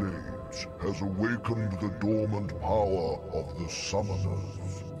of Blades has awakened the dormant power of the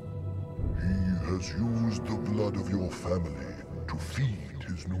Summoners. He has used the blood of your family to feed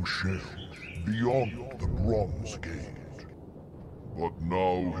his new shell beyond the Bronze Gate. But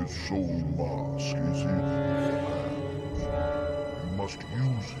now his soul mask is in your hands. You must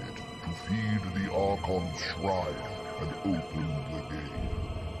use it to feed the Archon's shrine and open the gate.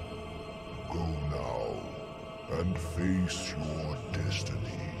 Go now and face your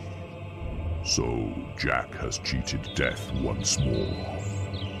destiny. So, Jack has cheated death once more.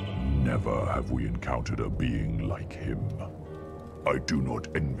 Never have we encountered a being like him. I do not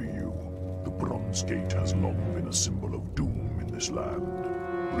envy you. The Bronze Gate has long been a symbol of doom in this land.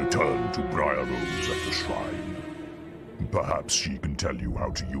 Return to Briar Rose at the shrine. Perhaps she can tell you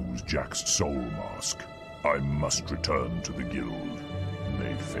how to use Jack's soul mask. I must return to the guild.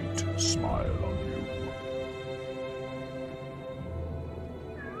 May fate smile on you.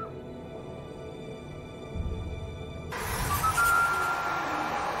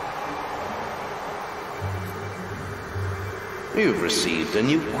 You've received a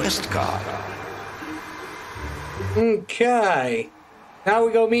new quest card. Okay. Now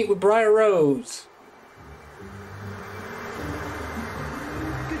we go meet with Briar Rose.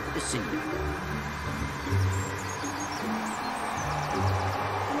 Good to see you.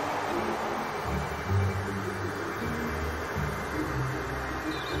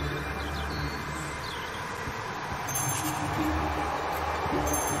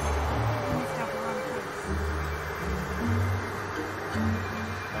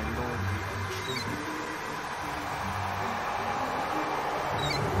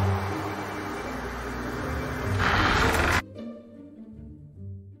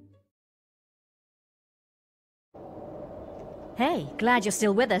 Hey, glad you're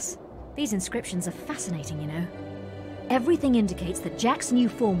still with us. These inscriptions are fascinating, you know. Everything indicates that Jack's new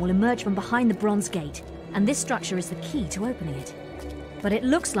form will emerge from behind the Bronze Gate, and this structure is the key to opening it. But it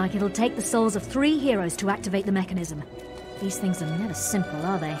looks like it'll take the souls of 3 heroes to activate the mechanism. These things are never simple,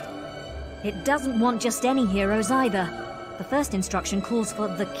 are they? It doesn't want just any heroes either. The first instruction calls for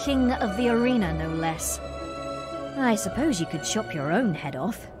the King of the Arena, no less. I suppose you could chop your own head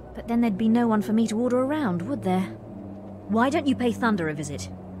off, but then there'd be no one for me to order around, would there? Why don't you pay Thunder a visit?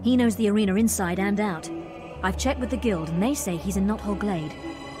 He knows the arena inside and out. I've checked with the guild and they say he's in Knothole Glade.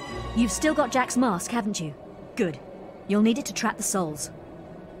 You've still got Jack's mask, haven't you? Good. You'll need it to trap the souls.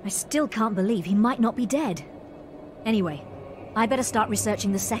 I still can't believe he might not be dead. Anyway, I better start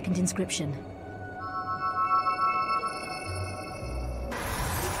researching the second inscription.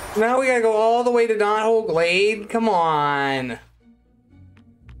 Now we gotta go all the way to Knothole Glade? Come on.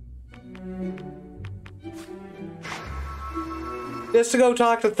 Just to go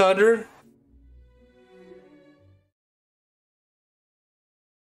talk to Thunder?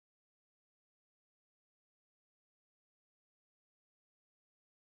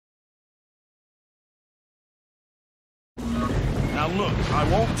 Now look, I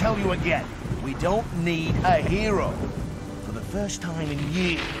won't tell you again. We don't need a hero. For the first time in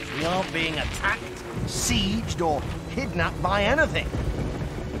years, we aren't being attacked, sieged, or kidnapped by anything.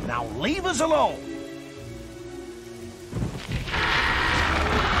 Now leave us alone!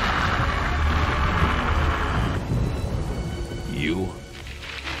 You?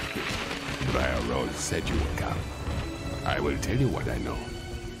 Briar Rose said you would come. I will tell you what I know.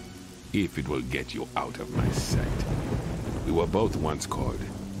 If it will get you out of my sight. We were both once called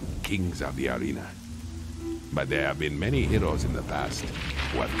Kings of the Arena. But there have been many heroes in the past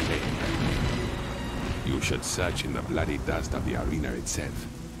who have claimed that. You should search in the bloody dust of the arena itself.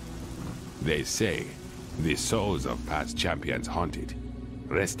 They say the souls of past champions haunt it,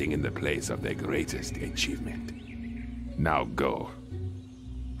 resting in the place of their greatest achievement. Now go.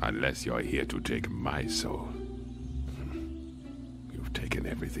 Unless you're here to take my soul. I've taken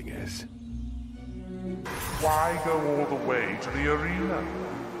everything else. Why go all the way to the arena?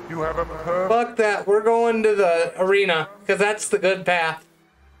 You have a perfect... Fuck that. We're going to the arena, because that's the good path.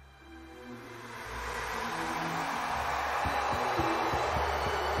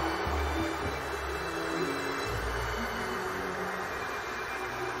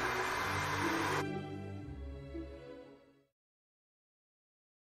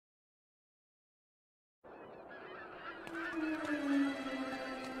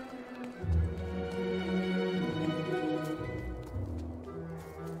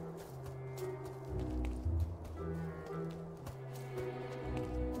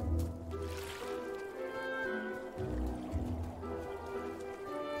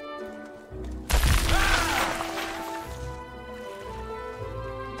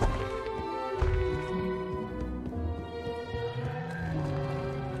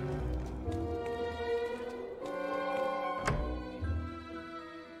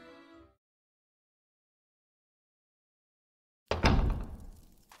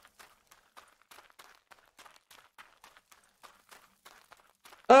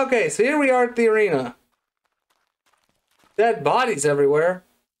 Okay, so here we are at the arena. Dead bodies everywhere.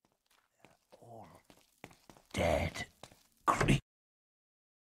 Dead.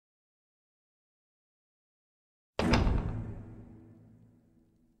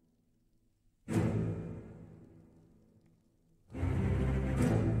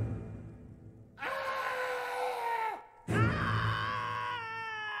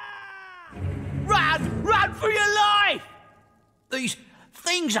 Run for your life! These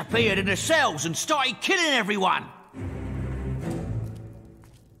things appeared in the cells and started killing everyone.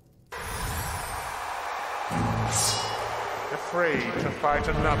 Afraid to fight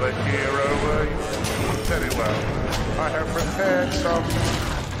another hero, were you? Very well. I have prepared some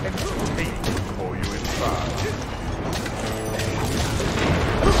entertainment for you inside.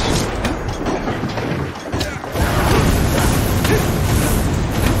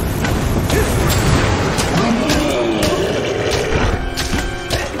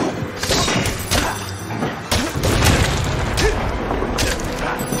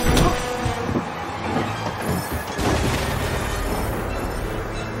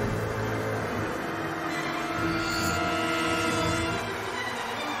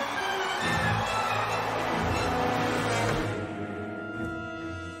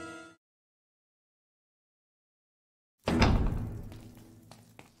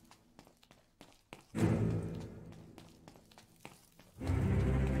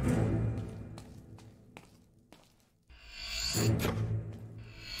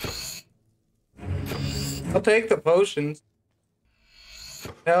 I'll take the potions.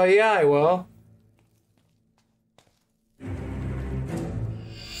 Hell yeah, I will.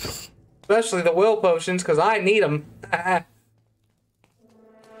 Especially the will potions, because I need them.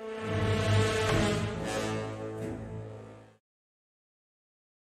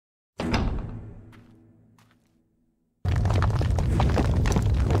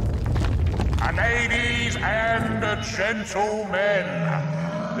 Ladies and gentlemen,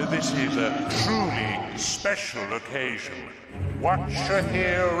 this is a truly special occasion. Watch a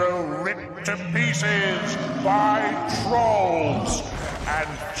hero ripped to pieces by trolls and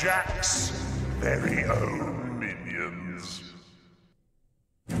Jack's very own minions.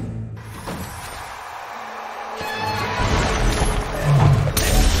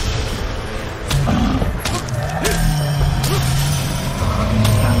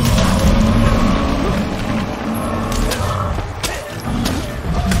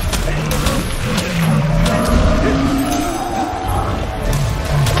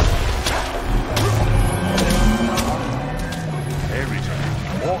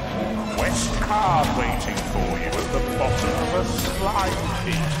 Waiting for you at the bottom of a slime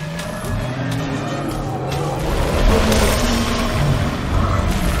pit.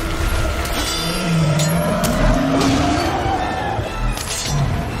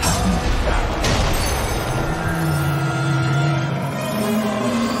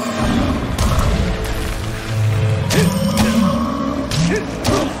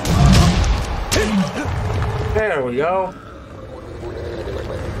 There we go.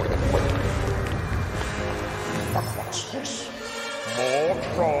 What's this? More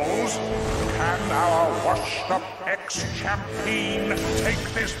trolls? Can our washed-up ex-champion take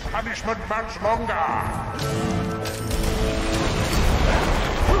this punishment much longer?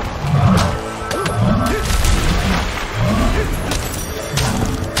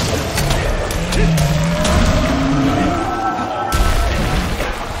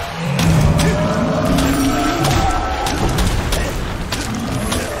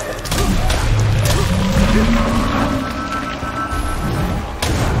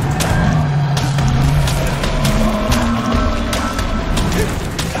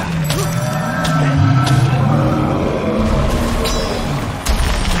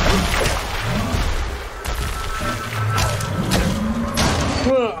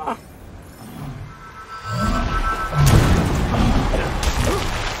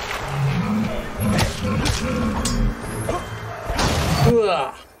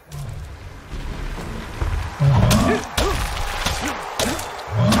 Ugh.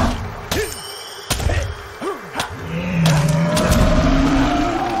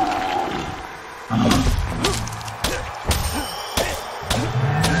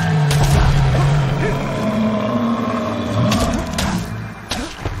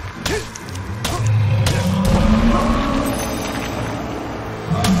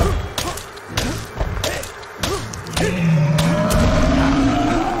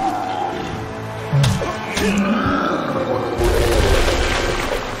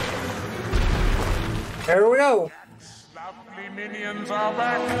 There we go. Lovely minions are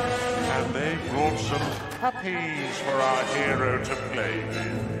back, and they brought some puppies for our hero to play with.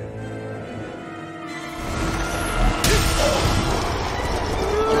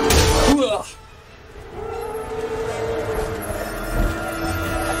 Ugh.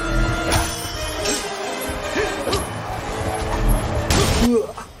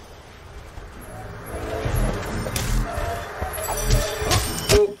 Ugh.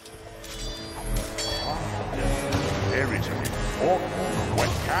 When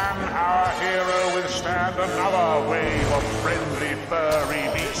can our hero withstand another wave of friendly furry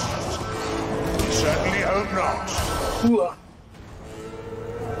beasts? We certainly hope not.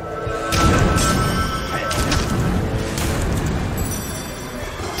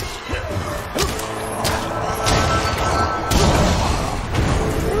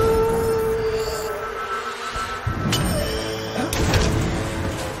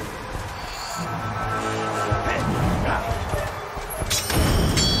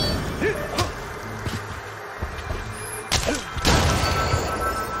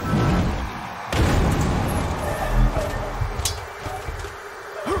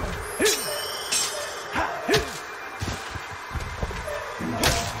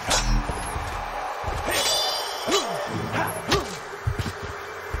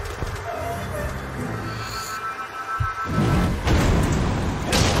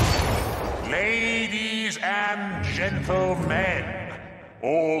 Ladies and gentlemen,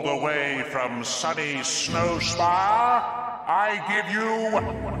 all the way from sunny Snowspire, I give you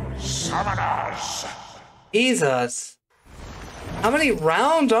summoners. Jesus. How many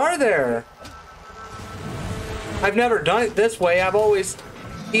rounds are there? I've never done it this way. I've always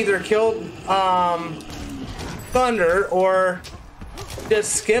either killed Thunder or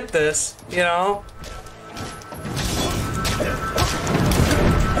just skip this, you know?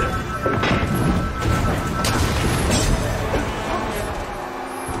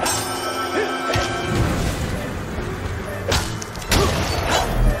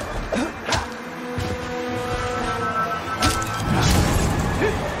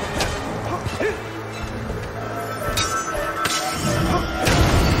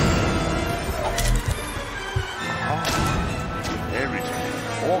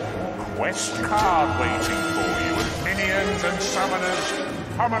 Quest card waiting for you with minions and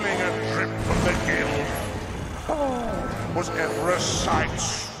summoners pummeling a drip from the guild. Oh, was ever a sight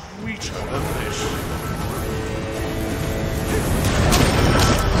sweeter than this?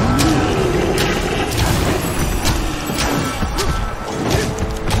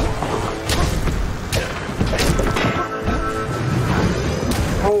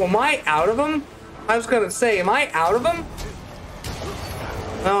 Oh, am I out of them? I was gonna say, am I out of them?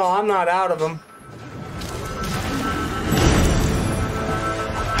 No, I'm not out of them.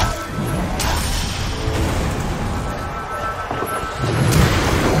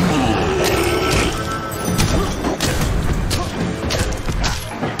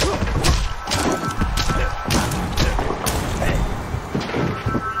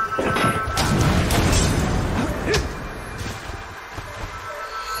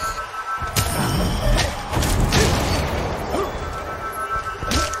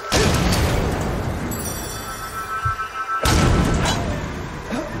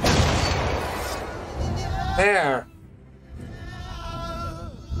 There.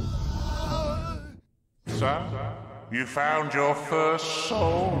 So, you found your first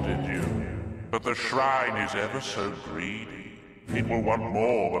soul, did you? But the shrine is ever so greedy. It will want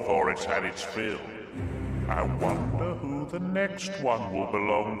more before it's had its fill. I wonder who the next one will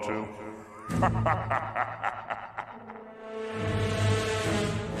belong to.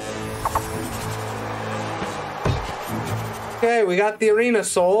 Okay, we got the arena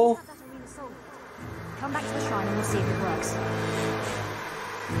soul. Come back to the shrine and we'll see if it works.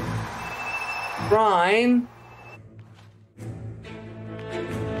 Shrine.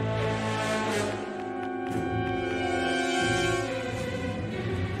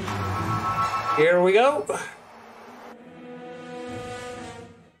 Here we go.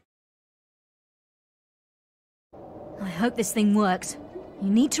 I hope this thing works. You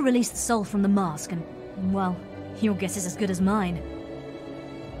need to release the soul from the mask and, well, your guess is as good as mine.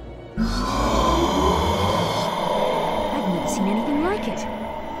 I've never seen anything like it.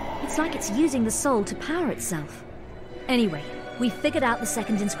 It's like it's using the soul to power itself. Anyway, we figured out the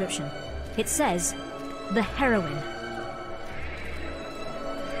second inscription. It says, the heroine.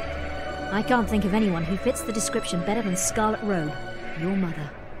 I can't think of anyone who fits the description better than Scarlet Robe, your mother.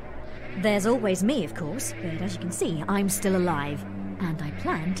 There's always me, of course, but as you can see, I'm still alive, and I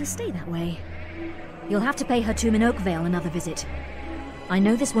plan to stay that way. You'll have to pay her tomb in Oakvale another visit. I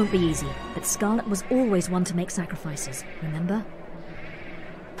know this won't be easy, but Scarlet was always one to make sacrifices, remember?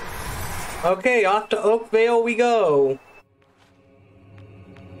 Okay, off to Oakvale we go.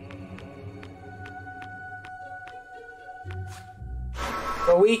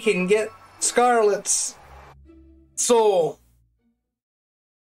 So we can get Scarlet's soul.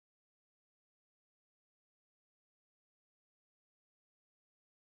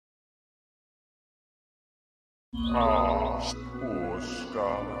 Ah, poor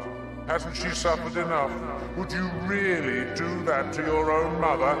Scarlet. Hasn't she suffered enough? Would you really do that to your own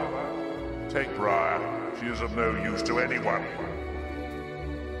mother? Take Briar. She is of no use to anyone.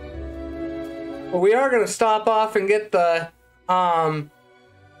 Well, we are going to stop off and get the,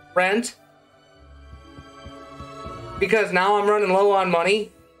 rent. Because now I'm running low on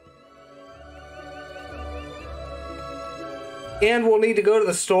money. And we'll need to go to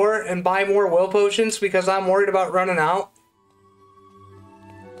the store and buy more will potions because I'm worried about running out.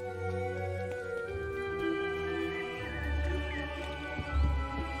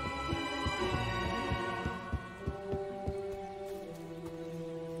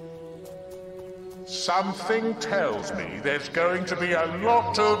 Something tells me there's going to be a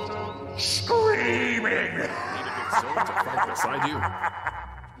lot of screaming. Need a good soul to fight beside you.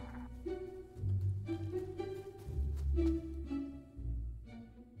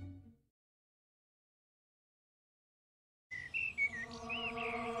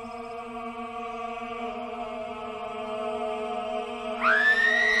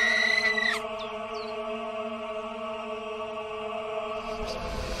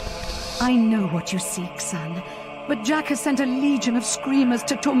 I know what you seek, son, but Jack has sent a legion of screamers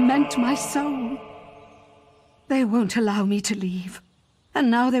to torment my soul. They won't allow me to leave, and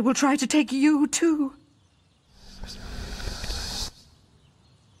now they will try to take you too.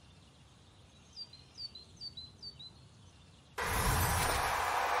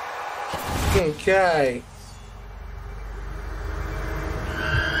 Okay.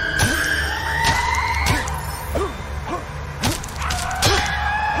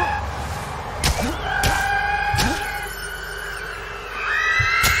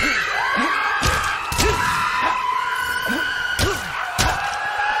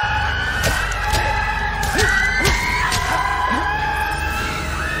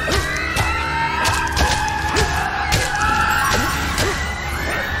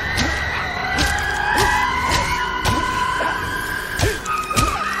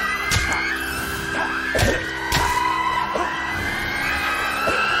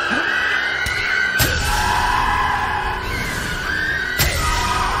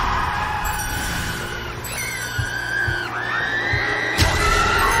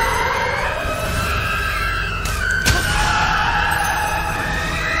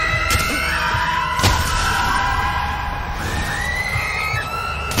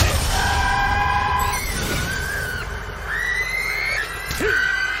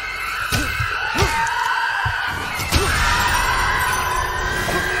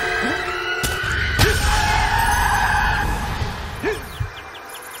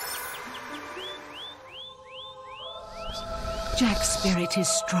 Jack's spirit is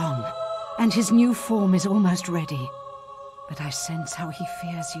strong, and his new form is almost ready. But I sense how he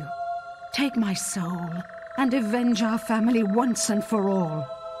fears you. Take my soul, and avenge our family once and for all.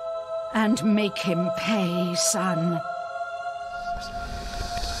 And make him pay, son.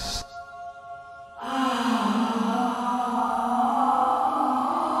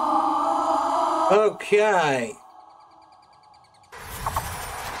 Okay.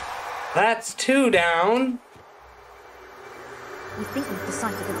 That's 2 down. We think we've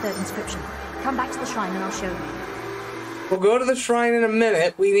deciphered the third inscription. Come back to the shrine and I'll show you. We'll go to the shrine in a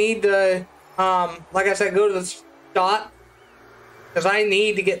minute. We need to, like I said, go to the dot. Because I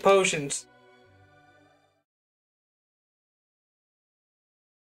need to get potions.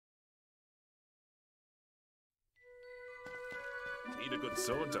 Need a good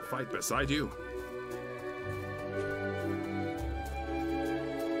sword to fight beside you.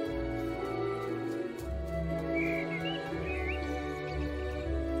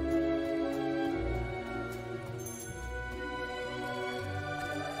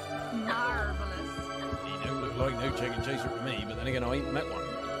 no chicken chaser to me, but then again, I ain't met one.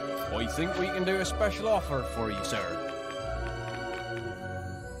 I think we can do a special offer for you, sir.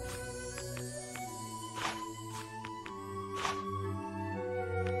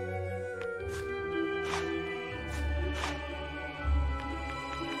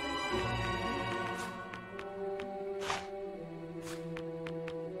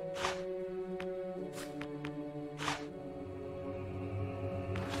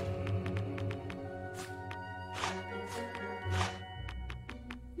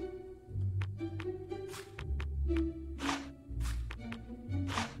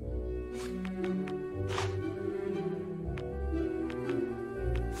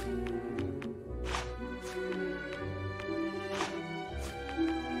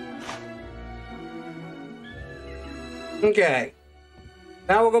 Okay.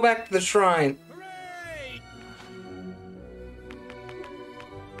 Now we'll go back to the shrine.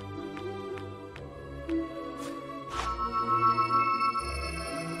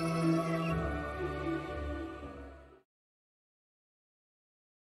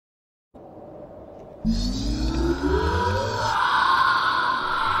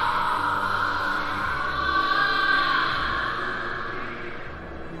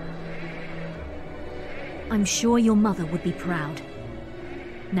 I'm sure your mother would be proud.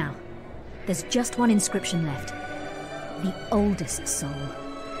 Now, there's just one inscription left. The oldest soul.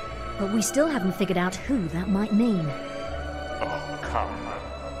 But we still haven't figured out who that might mean. Oh,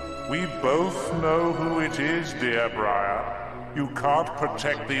 come. We both know who it is, dear Briar. You can't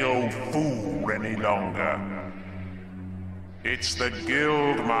protect the old fool any longer. It's the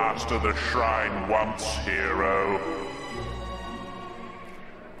guild master the shrine wants, hero.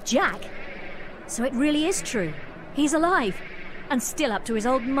 Jack? So it really is true. He's alive, and still up to his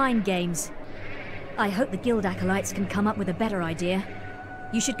old mind games. I hope the guild acolytes can come up with a better idea.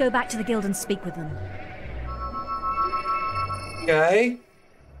 You should go back to the guild and speak with them. Okay.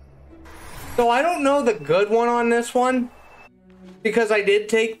 So I don't know the good one on this one, because I did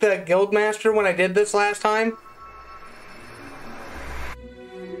take the guild master when I did this last time.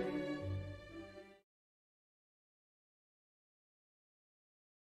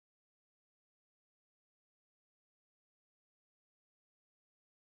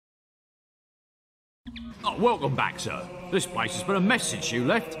 Oh, welcome back, sir. This place has been a mess since you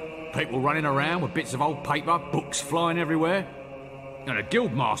left. People running around with bits of old paper, books flying everywhere. And the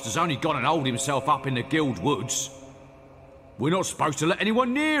guildmaster's only gone and holed himself up in the guild woods. We're not supposed to let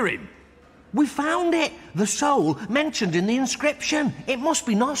anyone near him. We found it! The soul mentioned in the inscription. It must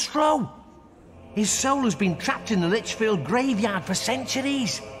be Nostro. His soul has been trapped in the Litchfield graveyard for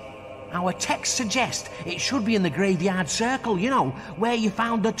centuries. Our texts suggest it should be in the graveyard circle, you know, where you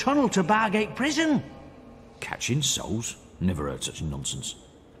found the tunnel to Bargate Prison. Catching souls? Never heard such nonsense.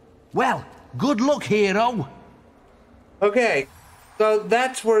 Well, good luck, hero. Okay, so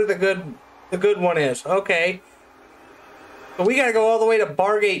that's where the good one is. Okay, so we gotta go all the way to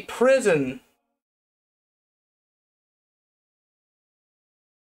Bargate Prison.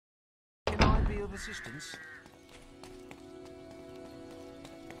 Can I be of assistance?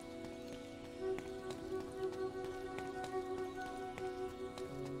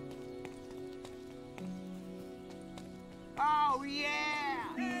 Oh, yeah!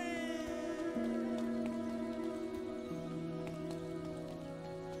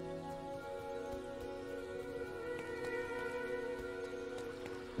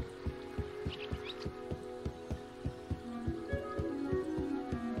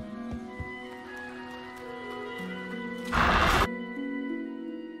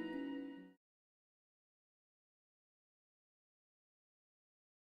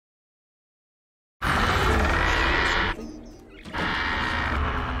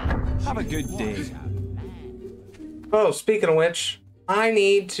 Have a good day. Oh, speaking of which, I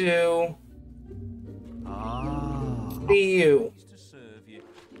need to see you.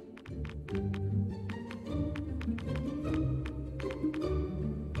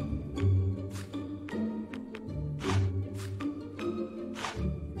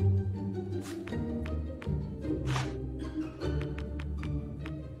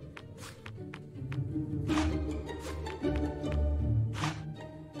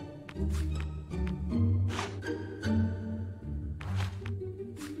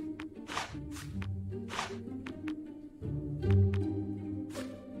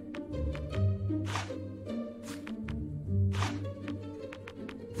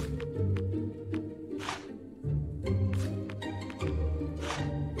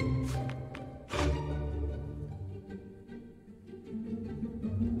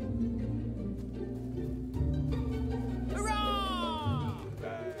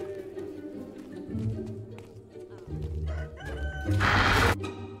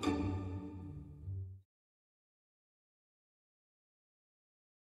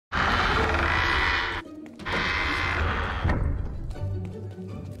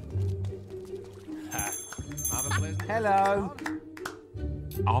 Hello.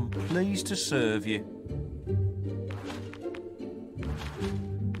 I'm pleased to serve you.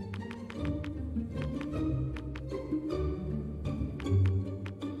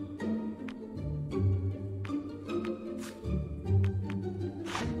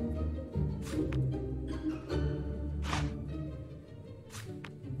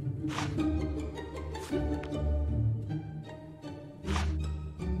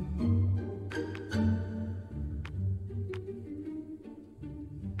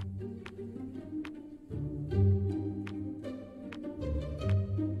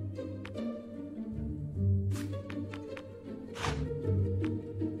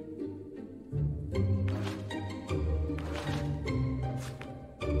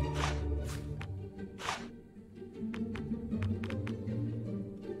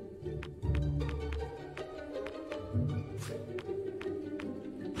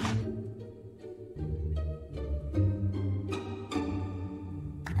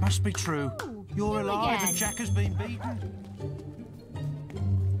 Must be true. You're alive and Jack has been beaten.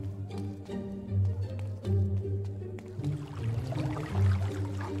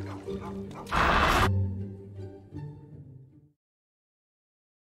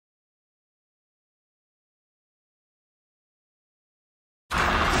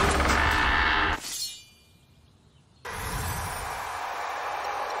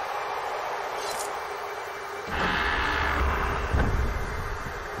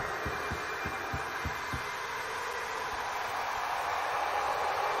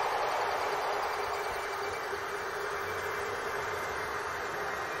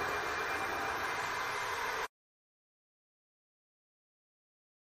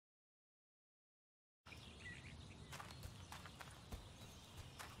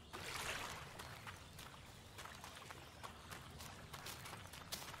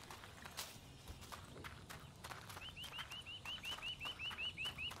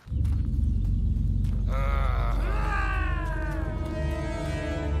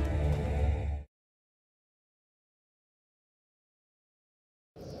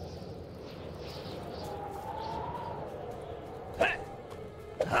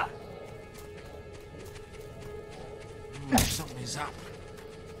 Something's up.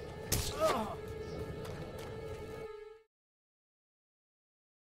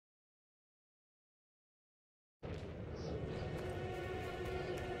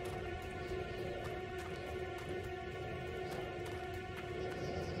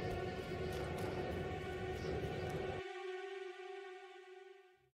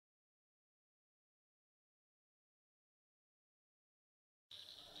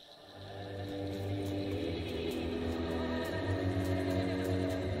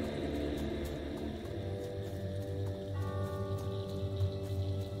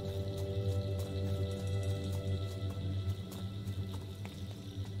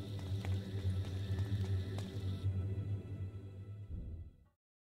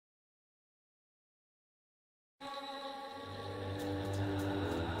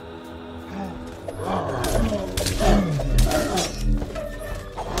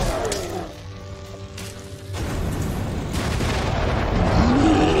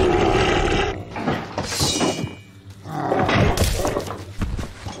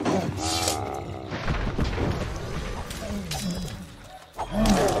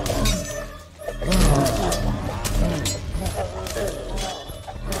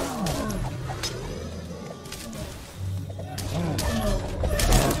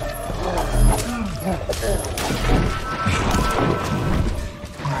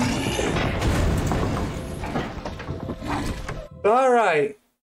 All right.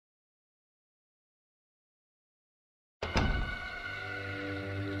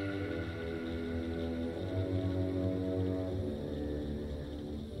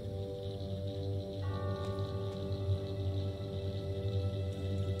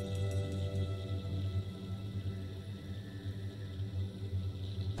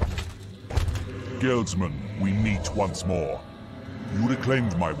 Guildsman, we meet once more. You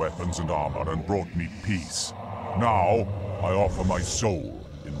reclaimed my weapons and armor and brought me peace. Now, I offer my soul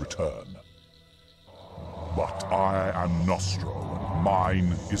in return. But I am Nostro, and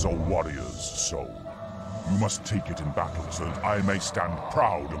mine is a warrior's soul. You must take it in battle so that I may stand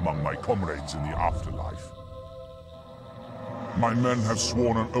proud among my comrades in the afterlife. My men have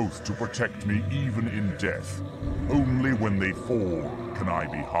sworn an oath to protect me even in death. Only when they fall can I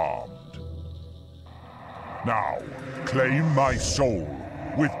be harmed. Now, claim my soul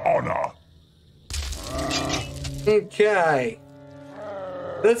with honor. Okay.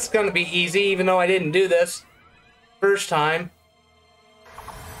 This is gonna be easy, even though I didn't do this first time.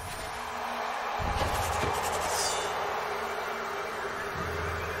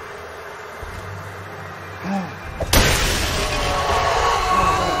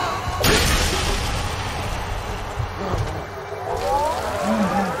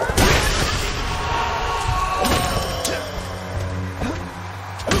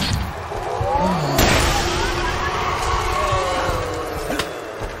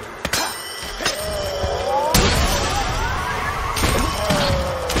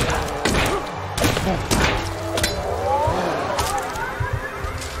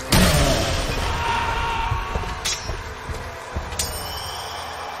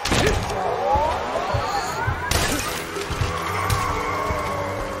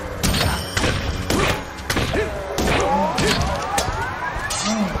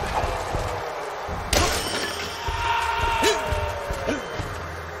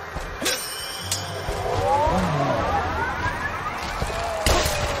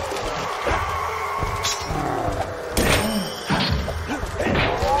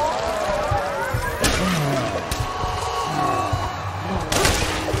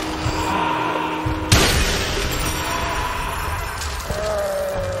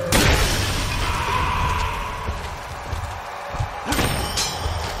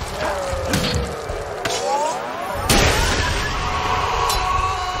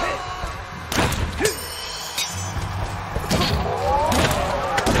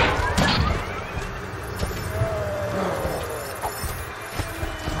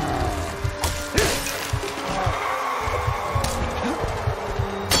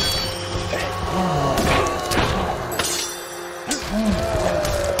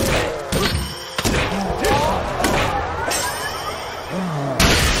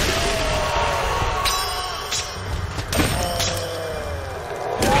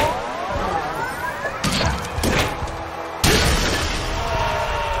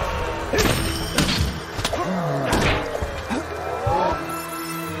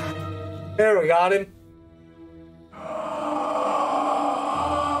 we got him.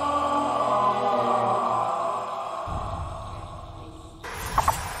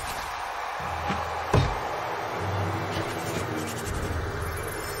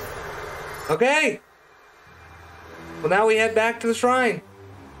 Okay. Well, now we head back to the shrine.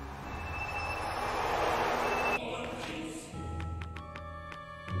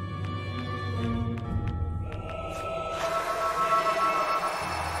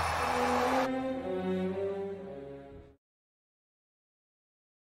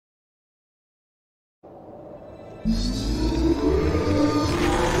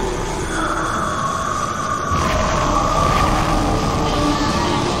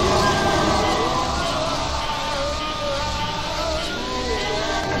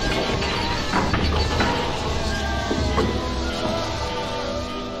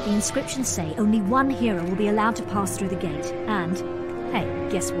 The inscriptions say only one hero will be allowed to pass through the gate, and, hey,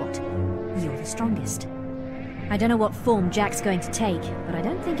 guess what? You're the strongest. I don't know what form Jack's going to take, but I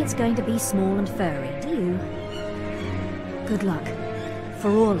don't think it's going to be small and furry, do you? Good luck. For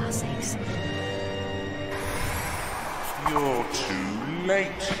all our sakes. You're too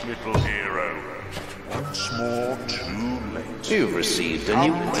late, little hero. Once more, too late. You've received a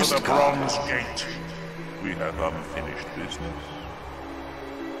new Come quest to the card. Bronze Gate. We have unfinished business.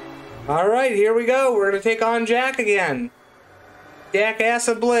 All right, here we go. We're going to take on Jack again. Jackass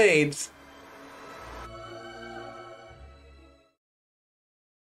of Blades.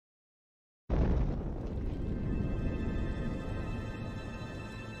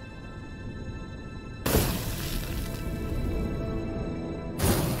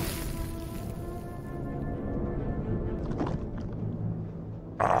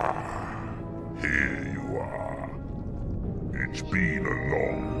 Here you are. It's been a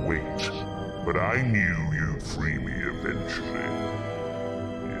long wait, but I knew you'd free me eventually.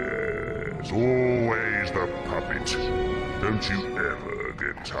 Yes, always the puppet. Don't you ever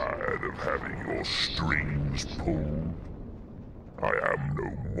get tired of having your strings pulled? I am no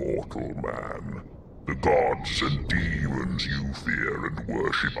mortal man. The gods and demons you fear and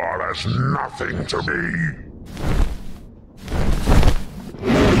worship are as nothing to me.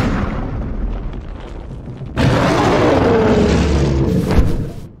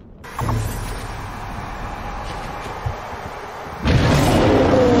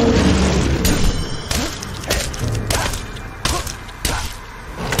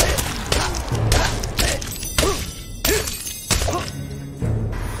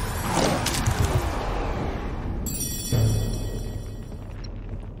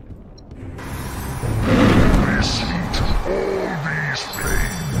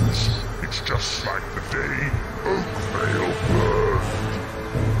 Just like the day Oakvale burned.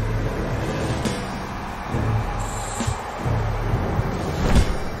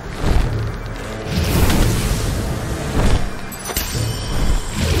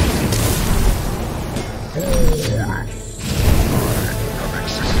 Have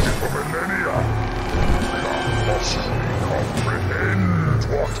existed for millennia. Can't possibly comprehend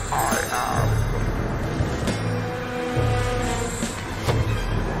what I am.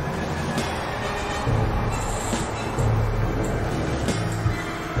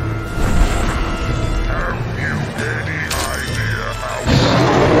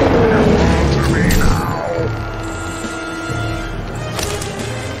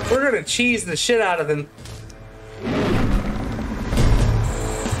 We're gonna cheese the shit out of him.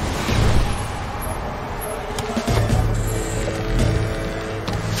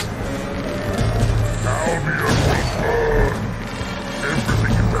 Albion will burn.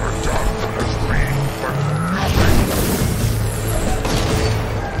 Everything you've ever done has been for nothing.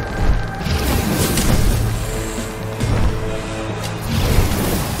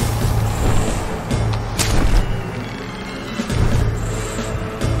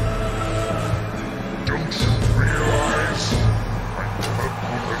 Don't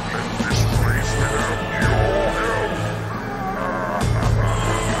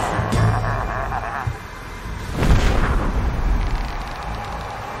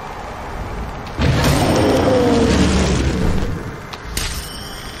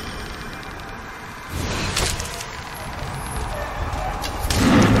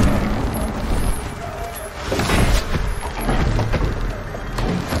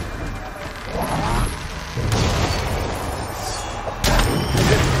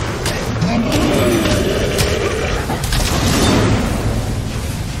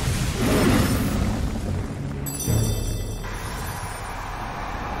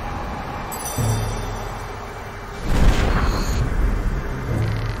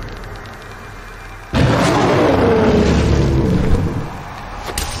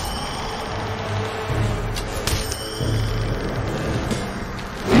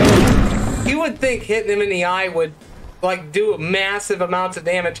would think hitting him in the eye would, like, do massive amounts of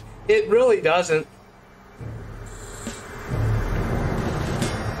damage. It really doesn't.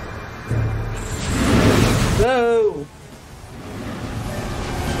 No!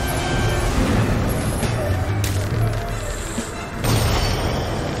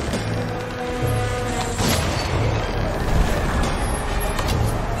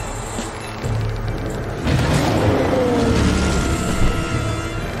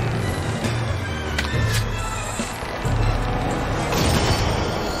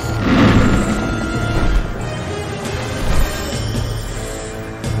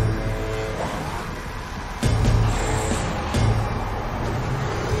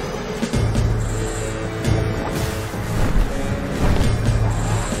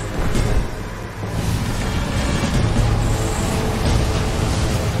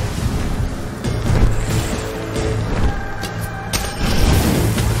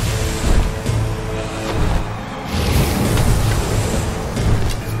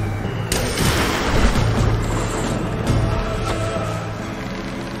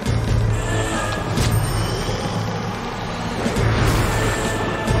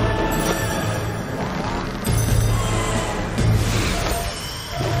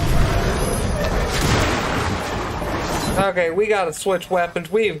 Okay, we gotta switch weapons.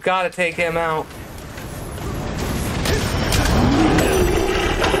 We've gotta take him out.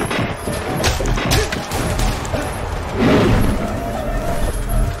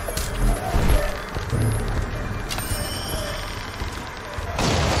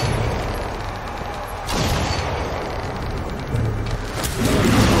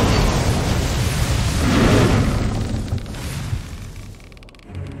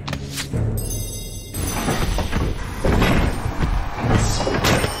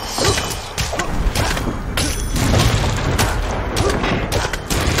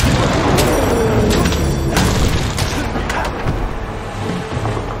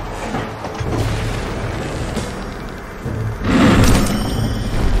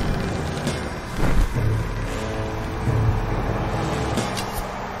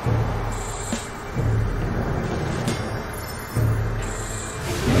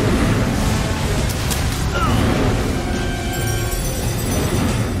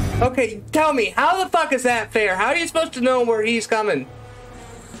 Okay, tell me, how the fuck is that fair? How are you supposed to know where he's coming?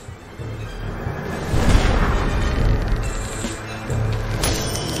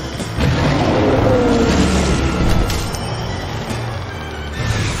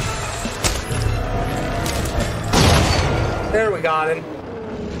 There, we got him.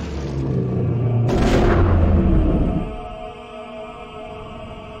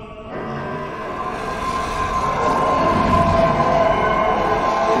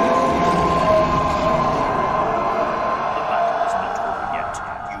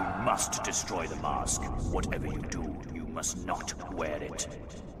 Destroy the mask. Whatever you do, you must not wear it.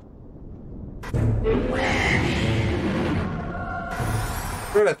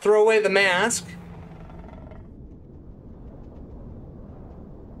 We're gonna throw away the mask.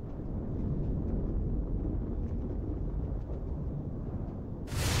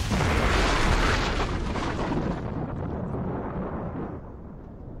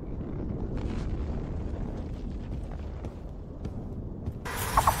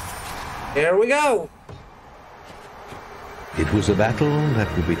 Here we go! It was a battle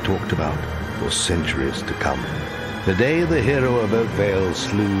that would be talked about for centuries to come. The day the hero of Oakvale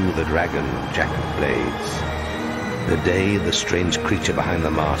slew the dragon Jack of Blades. The day the strange creature behind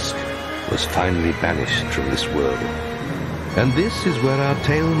the mask was finally banished from this world. And this is where our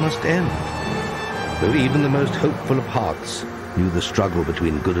tale must end. Though even the most hopeful of hearts knew the struggle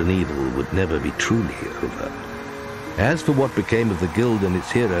between good and evil would never be truly over. As for what became of the guild and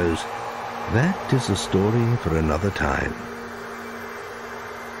its heroes, that is a story for another time.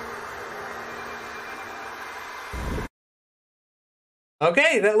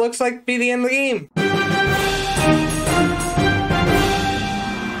 Okay, that looks like to be the end of the game.